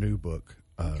her new book,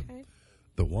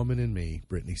 The Woman in Me,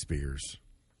 Britney Spears.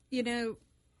 You know,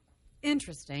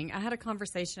 interesting. I had a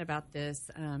conversation about this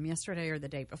yesterday or the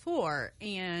day before,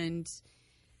 and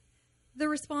the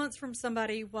response from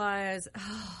somebody was, I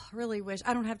really wish,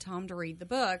 I don't have time to read the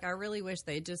book. I really wish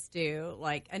they'd just do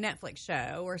like a Netflix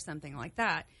show or something like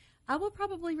that. I will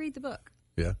probably read the book.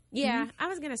 Yeah. Yeah, I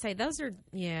was going to say those are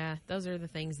the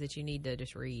things that you need to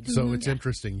just read. So it's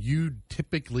interesting. You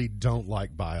typically don't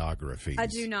like biographies. I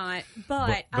do not,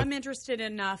 but I'm interested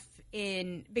enough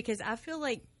in, because I feel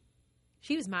like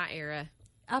she was my era.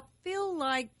 I feel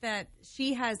like that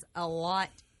she has a lot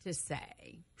to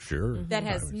say. Sure. That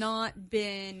has not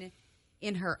been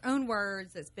in her own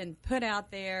words, that's been put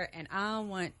out there, and I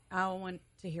want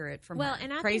to hear it from her.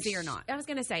 And I crazy or not. I was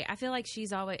going to say, I feel like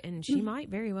she's always, and she might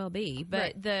very well be,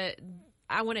 but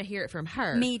I want to hear it from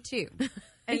her. Me too.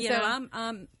 And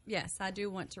so yes, I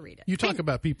do want to read it. You talk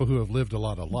about people who have lived a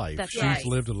lot of life. That's She's right.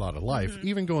 lived a lot of life,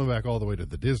 even going back all the way to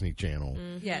the Disney Channel.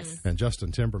 Yes. And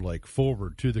Justin Timberlake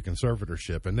forward to the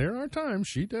conservatorship. And there are times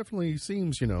she definitely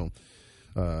seems,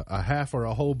 a half or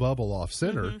a whole bubble off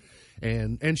center.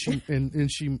 And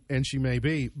she may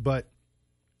be, but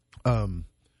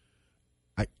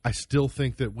I still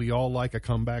think that we all like a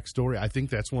comeback story. I think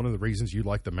that's one of the reasons you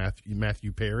like the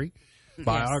Matthew Perry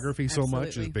biography so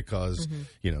much, is because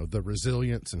the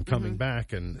resilience and coming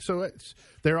back. And so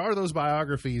there are those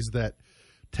biographies that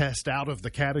test out of the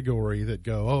category that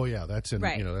go, oh yeah, that's in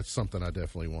that's something I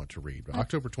definitely want to read. But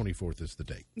October 24th is the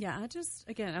date. Yeah,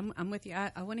 I'm with you.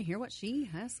 I want to hear what she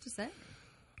has to say.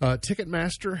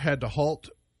 Ticketmaster had to halt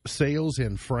sales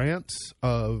in France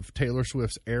of Taylor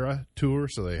Swift's Era tour,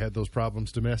 so they had those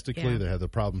problems domestically. Yeah. They had the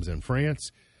problems in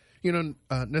France.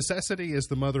 Necessity is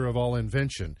the mother of all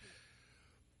invention.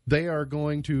 They are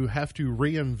going to have to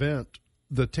reinvent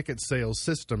the ticket sales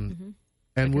system,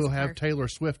 and we'll have Taylor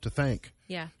Swift to thank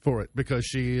for it, because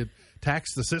she had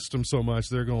taxed the system so much.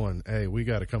 They're going, hey, we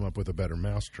got to come up with a better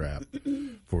mousetrap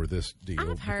for this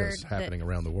deal, because it's happening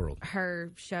around the world.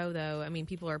 Her show, though, I mean,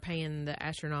 people are paying the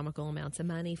astronomical amounts of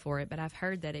money for it, but I've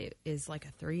heard that it is like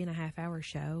a 3.5-hour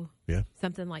show. Yeah.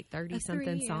 Something like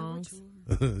 30-something songs.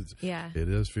 Yeah. It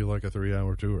does feel like a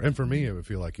 3-hour tour. And for me, it would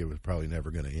feel like it was probably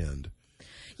never going to end.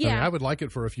 Yeah, I would like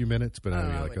it for a few minutes, but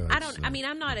I'd be like,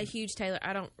 I'm not a huge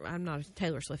I'm not a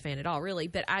Taylor Swift fan at all, really.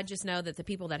 But I just know that the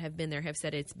people that have been there have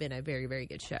said it's been a very, very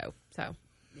good show. So,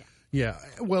 yeah.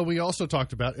 Well, we also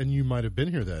talked about, and you might have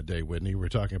been here that day, Whitney. We're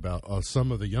talking about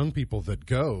some of the young people that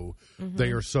go.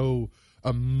 They are so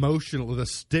emotional. The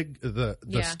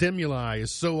stimuli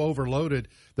is so overloaded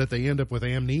that they end up with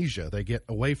amnesia. They get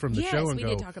away from the show and we go,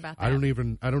 did talk about that. I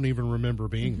don't even remember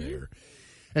being there.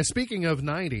 And speaking of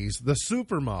 90s, The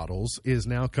Supermodels is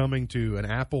now coming to an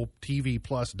Apple TV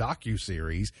Plus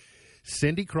docuseries.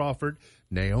 Cindy Crawford,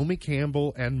 Naomi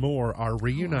Campbell, and more are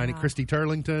reuniting. Christy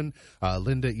Turlington,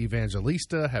 Linda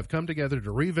Evangelista have come together to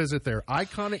revisit their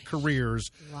iconic careers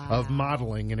of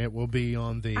modeling, and it will be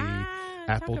on the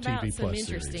Apple TV Plus series.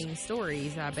 Some interesting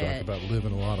stories, I bet. Talk about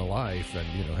living a lot of life and,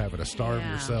 having to starve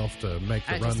yourself to make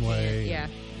the runway. Yeah.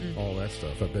 All that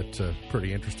stuff. I bet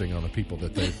pretty interesting on the people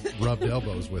that they've rubbed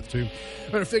elbows with, too.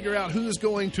 We're going to figure out who's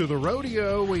going to the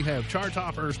rodeo. We have Chart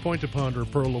Toppers, Point to Ponder,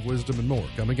 Pearl of Wisdom, and more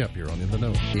coming up here on In the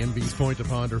Know. MV's Point to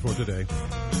Ponder for today.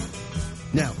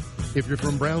 Now, if you're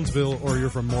from Brownsville or you're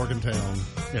from Morgantown,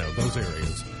 those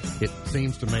areas, it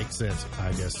seems to make sense.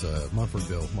 I guess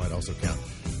Mumfordville might also count.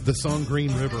 The song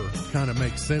Green River kind of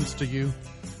makes sense to you.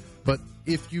 But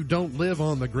if you don't live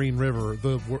on the Green River,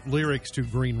 the lyrics to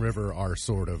Green River are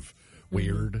sort of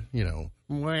weird,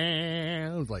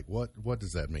 Well, like, what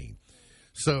does that mean?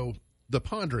 So the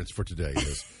ponderance for today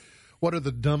is, what are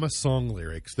the dumbest song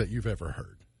lyrics that you've ever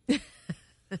heard?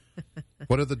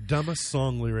 What are the dumbest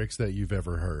song lyrics that you've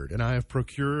ever heard? And I have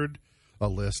procured a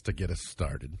list to get us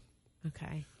started.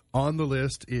 Okay. On the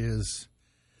list is,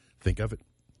 think of it.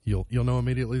 You'll know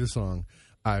immediately the song.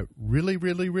 I really,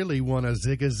 really, really want a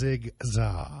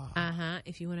zig-a-zig-za.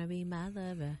 If you want to be my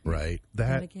lover. Right.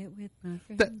 Gotta get with my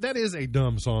friends. That is a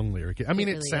dumb song lyric. I mean,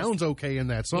 it really sounds okay in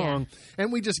that song,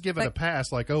 and we just give it a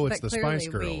pass like, oh, it's the clearly Spice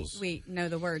Girls. We know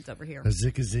the words over here. A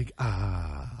zig, a zig,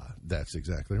 ah. That's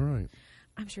exactly right.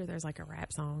 I'm sure there's like a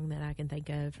rap song that I can think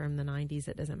of from the 90s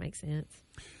that doesn't make sense.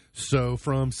 So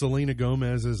from Selena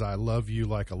Gomez's I Love You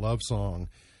Like a Love Song,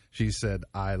 she said,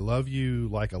 I love you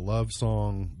like a love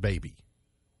song, baby.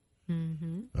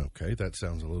 Mm-hmm. Okay, that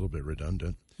sounds a little bit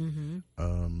redundant.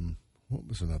 Mm-hmm. What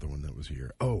was another one that was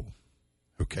here? Oh,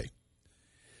 okay.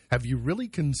 Have you really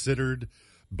considered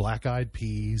Black Eyed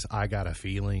Peas, I Got a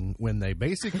Feeling, when they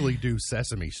basically do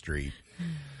Sesame Street?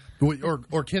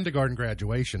 Or kindergarten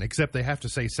graduation, except they have to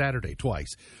say Saturday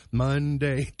twice.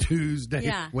 Monday,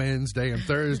 Tuesday, Wednesday, and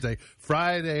Thursday.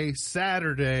 Friday,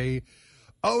 Saturday.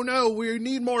 Oh, no, we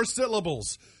need more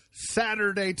syllables.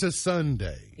 Saturday to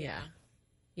Sunday. Yeah.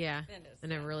 Yeah. I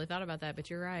never really thought about that, but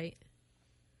you're right.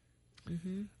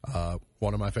 Mm-hmm.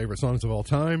 One of my favorite songs of all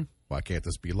time, Why Can't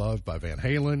This Be Loved by Van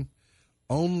Halen.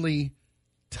 Only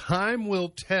time will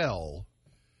tell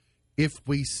if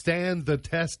we stand the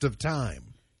test of time.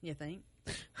 You think?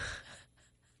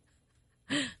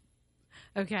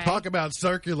 Okay. Talk about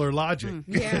circular logic.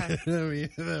 Yeah. I mean,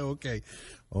 okay.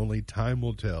 Only time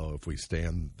will tell if we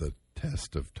stand the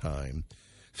test of time.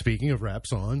 Speaking of rap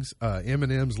songs,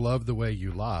 Eminem's Love the Way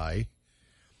You Lie.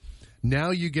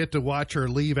 Now you get to watch her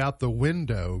leave out the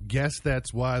window. Guess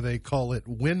that's why they call it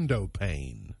window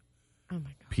pane. Oh, my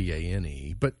God.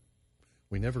 P-A-N-E. But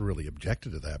we never really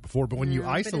objected to that before. But when you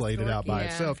isolate it out by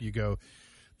itself, you go,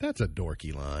 that's a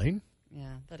dorky line.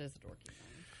 Yeah, that is a dorky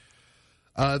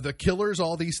line. The Killers,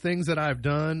 all these things that I've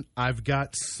done. I've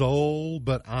got soul,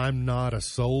 but I'm not a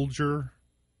soldier.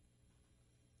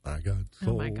 I got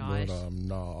soul, but I'm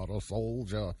not a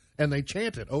soldier. And they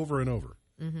chant it over and over.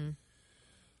 Mm-hmm.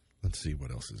 Let's see what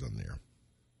else is on there.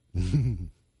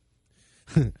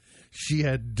 She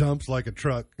had dumps like a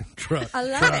truck. I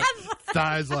love it.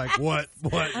 Thighs like what?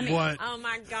 What? Oh,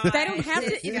 my God. They don't have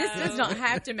to. This does not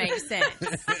have to make sense.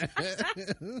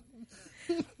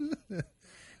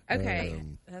 Okay.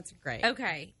 That's great.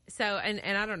 Okay. So,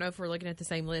 and I don't know if we're looking at the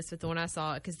same list, but the one I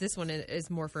saw, because this one is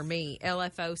more for me,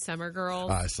 LFO Summer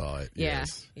Girls. I saw it. Yeah.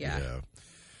 Yes. Yeah.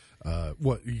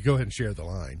 What? You go ahead and share the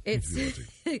line. It's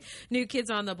New Kids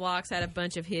on the Block's had a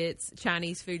bunch of hits.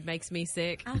 Chinese food makes me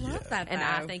sick. I love that, and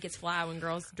I think it's fly when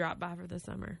girls drop by for the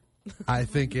summer. I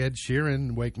think Ed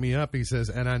Sheeran, Wake Me Up, he says,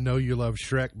 and I know you love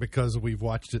Shrek because we've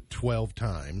watched it 12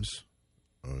 times.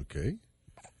 Okay.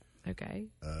 Okay.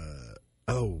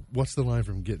 What's the line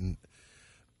from Getting...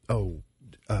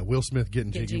 Will Smith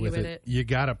getting jiggy with it. You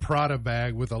got a Prada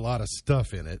bag with a lot of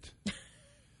stuff in it.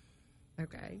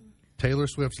 Okay. Taylor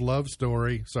Swift's Love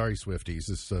Story. Sorry, Swifties.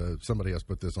 Somebody else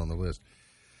put this on the list.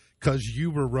 Because you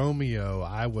were Romeo,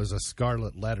 I was a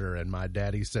Scarlet Letter, and my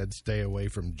daddy said stay away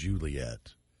from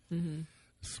Juliet. Mm-hmm.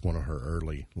 It's one of her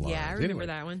early lines. Yeah, I remember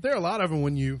that one. There are a lot of them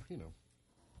when you know.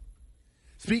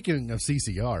 Speaking of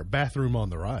CCR, Bathroom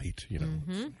on the Right, you know.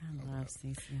 Mm-hmm. I love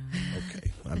CCR.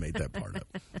 Okay, I made that part up.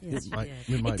 Yes,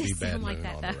 it might be Bad Moon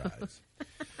on the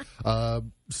Rise.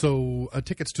 So,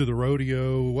 tickets to the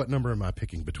rodeo, what number am I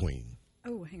picking between?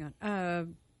 Oh, hang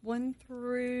on. 1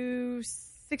 through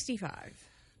 65.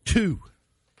 2.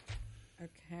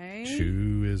 Okay.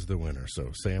 2 is the winner.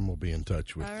 So Sam will be in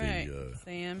touch with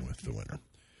Sam. with the winner.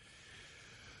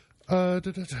 What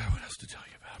else to tell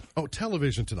you about? Oh,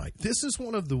 television tonight. This is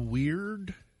one of the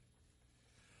weird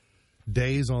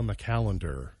days on the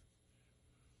calendar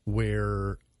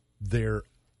where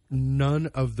none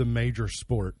of the major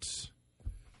sports.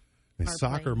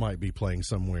 Soccer might be playing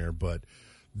somewhere, but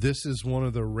this is one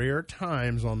of the rare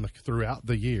times throughout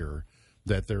the year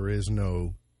that there is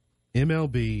no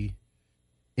MLB,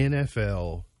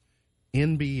 NFL,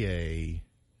 NBA.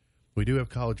 We do have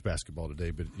college basketball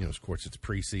today, but of course it's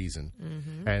preseason.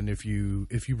 Mm-hmm. And if you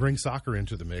bring soccer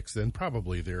into the mix, then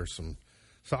probably there are some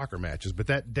soccer matches. But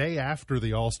that day after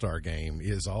the All-Star game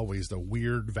is always the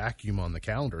weird vacuum on the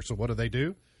calendar. So what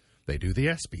do? They do the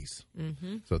ESPYs.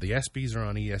 Mm-hmm. So the ESPYs are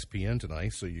on ESPN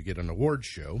tonight, so you get an awards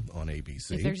show on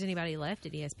ABC. If there's anybody left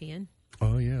at ESPN.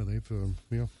 Oh, yeah.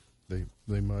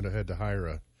 They might have had to hire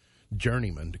a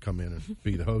journeyman to come in and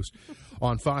be the host.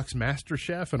 On Fox,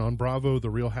 MasterChef, and on Bravo,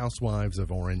 The Real Housewives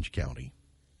of Orange County.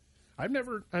 I've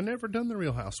never done The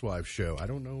Real Housewives show. I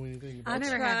don't know anything about it. I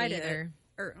never have either.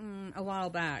 A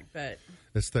while back, but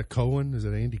it's that Cohen. Is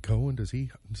it Andy Cohen? Does he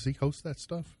host that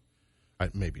stuff?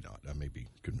 Maybe not. I may be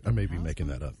making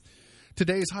that up.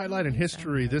 Today's highlight in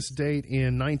history, this date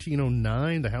in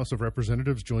 1909, the House of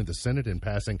Representatives joined the Senate in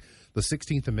passing the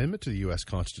 16th Amendment to the U.S.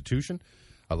 Constitution,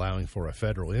 allowing for a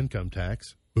federal income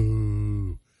tax.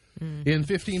 Boo. In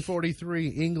 1543,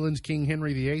 England's King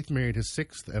Henry VIII married his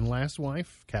sixth and last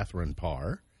wife, Catherine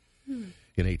Parr. In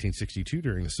 1862,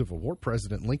 during the Civil War,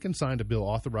 President Lincoln signed a bill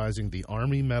authorizing the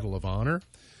Army Medal of Honor.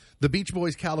 The Beach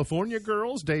Boys' California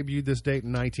Girls debuted this date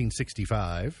in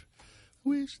 1965.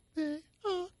 Wish they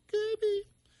all could be.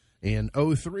 In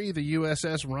 03, the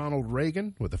USS Ronald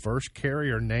Reagan, with the first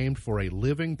carrier named for a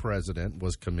living president,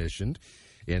 was commissioned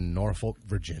in Norfolk,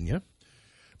 Virginia.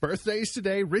 Birthdays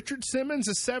today, Richard Simmons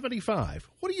is 75.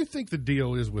 What do you think the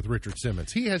deal is with Richard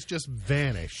Simmons? He has just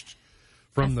vanished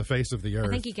from the face of the earth. I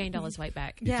think he gained all his weight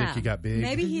back. You think he got big?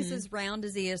 Maybe he's as round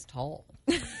as he is tall.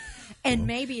 And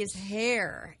maybe his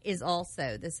hair is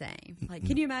also the same. Like,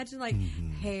 can you imagine, like,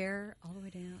 hair all the way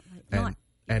down? Like,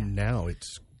 and now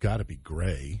it's got to be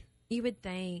gray. You would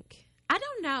think. I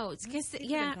don't know. It's cause,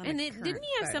 yeah, and didn't he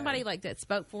have somebody like that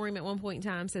spoke for him at one point in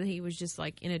time, so that he was just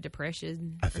like in a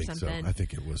depression? I think so. I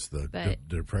think it was the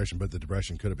depression, but the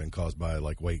depression could have been caused by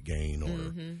like weight gain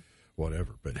or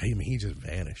whatever. But hey, I mean, he just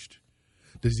vanished.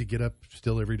 Does he get up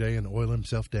still every day and oil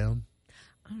himself down?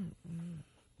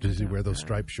 Does he wear those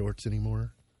striped shorts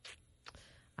anymore?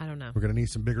 I don't know. We're going to need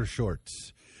some bigger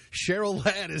shorts. Cheryl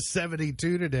Ladd is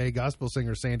 72 today. Gospel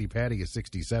singer Sandy Patty is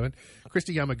 67.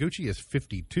 Christy Yamaguchi is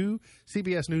 52.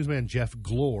 CBS newsman Jeff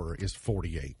Glor is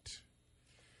 48.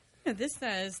 This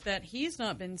says that he's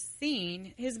not been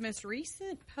seen. His most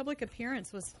recent public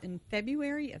appearance was in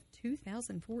February of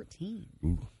 2014.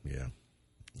 Ooh, yeah.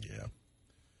 Yeah.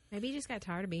 Maybe he just got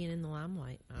tired of being in the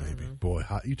limelight. Maybe. Boy,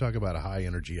 you talk about a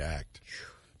high-energy act.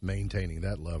 Maintaining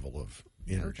that level of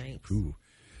energy. Ooh.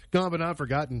 Gone but not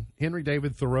forgotten. Henry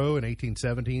David Thoreau in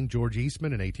 1817, George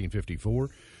Eastman in 1854,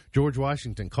 George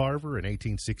Washington Carver in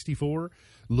 1864,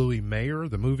 Louis Mayer,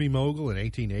 the movie mogul, in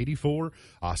 1884,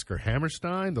 Oscar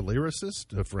Hammerstein, the lyricist,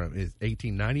 from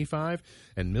 1895,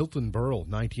 and Milton Berle,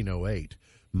 1908.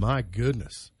 My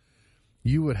goodness.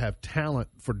 You would have talent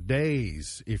for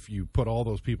days if you put all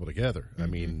those people together. I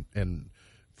mean, and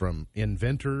from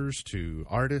inventors to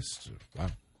artists. Wow.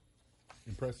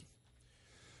 Impressive.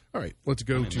 All right, let's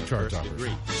go to chart toppers.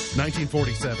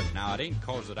 1947. Now, it ain't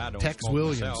cause that I don't Tex smoke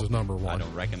Williams myself. is number one. I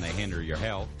don't reckon they hinder your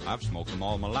health. I've smoked them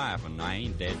all my life, and I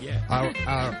ain't dead yet.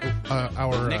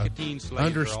 Our Nicotine slaves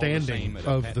understanding are all the same at a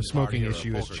of pet the smoking party or a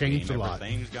issue has poker changed a game. lot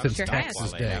Everything's got since a stop Texas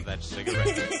while they Day. have that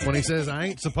cigarette. When he says, I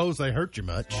ain't suppose they hurt you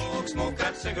much. Smoke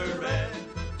that cigarette.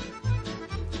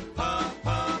 Puff,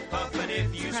 puff, puff, and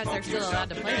if you Surprised smoke they're still allowed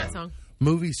to play that song.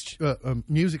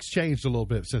 Music's changed a little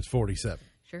bit since 47.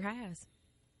 Sure has.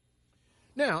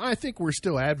 Now, I think we're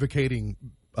still advocating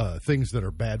things that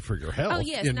are bad for your health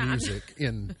in music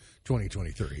in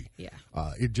 2023. Yeah.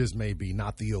 It just may be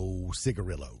not the old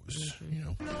cigarillos, you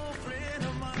know.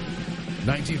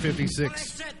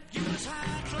 1956,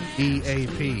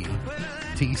 EAP,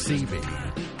 TCB,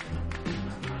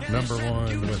 number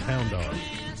one with Hound Dog.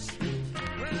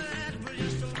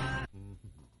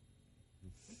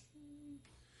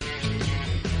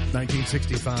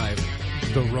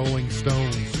 1965, the Rolling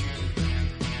Stones.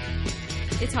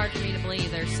 It's hard for me to believe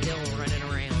they're still running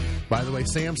around. By the way,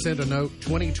 Sam sent a note,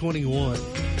 2021.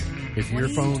 If your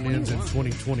phone ends in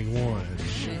 2021,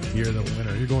 you're the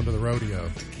winner. You're going to the rodeo.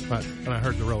 When I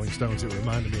heard the Rolling Stones, it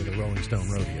reminded me of the Rolling Stone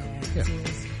rodeo. Yeah.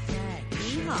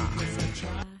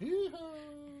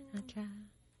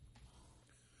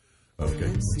 Okay,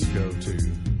 let's go to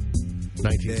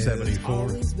 1974.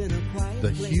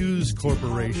 The Hughes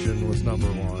Corporation was number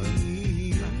one.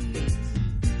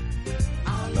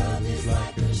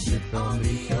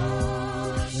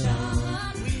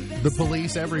 The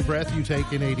Police, Every Breath You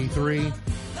Take in 83. Okay.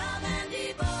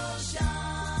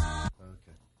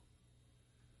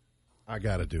 I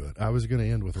got to do it. I was going to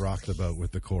end with Rock the Boat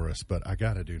with the chorus, but I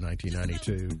got to do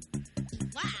 1992.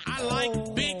 I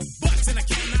like big butts and I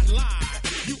cannot lie.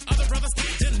 You other brothers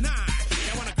can't deny.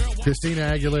 Christina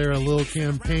Aguilera, Lil'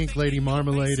 Kim, Pink, Lady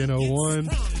Marmalade in 01.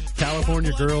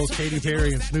 California Girls, Katy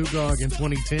Perry and Snoop Dogg in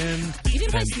 2010. You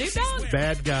didn't play Snoop Dogg?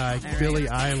 Bad Guy, Billie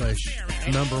Eilish,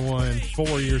 number one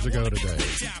 4 years ago today.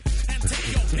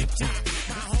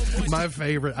 My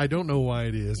favorite, I don't know why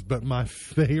it is, but my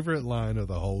favorite line of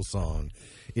the whole song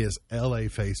is LA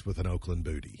face with an Oakland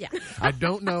booty. Yeah. I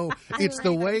don't know. It's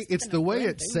the way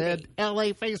it's said,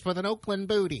 LA face with an Oakland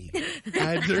booty.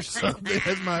 There's something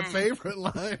that's my favorite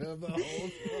line of the whole song.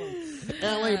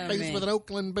 LA face with an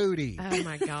Oakland booty. Oh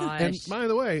my gosh. And by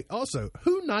the way, also,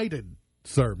 who knighted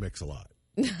Sir Mix-a-Lot?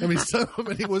 I mean,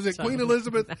 somebody, was it Queen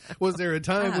Elizabeth? Was there a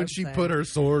time when she put her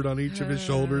sword on each of his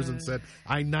shoulders and said,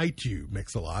 I knight you,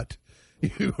 Mix-a-Lot.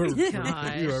 You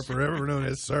are forever known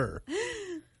as Sir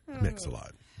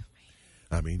Mix-a-Lot.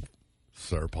 I mean,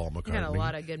 Sir Paul McCartney. I had a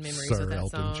lot of good memories Sir with that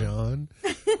Elton song. John.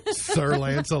 Sir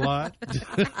Lancelot.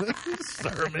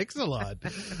 Sir Mix-a-Lot.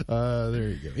 There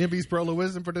you go. MB's Pearl of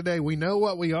Wisdom for today. We know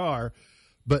what we are,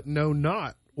 but know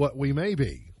not what we may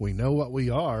be. We know what we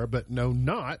are, but know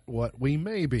not what we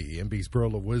may be. MB's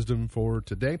Pearl of Wisdom for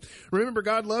today. Remember,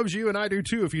 God loves you, and I do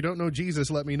too. If you don't know Jesus,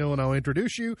 let me know, and I'll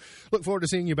introduce you. Look forward to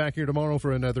seeing you back here tomorrow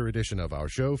for another edition of our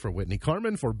show. For Whitney,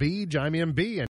 Carman, for Beej, I'm MB.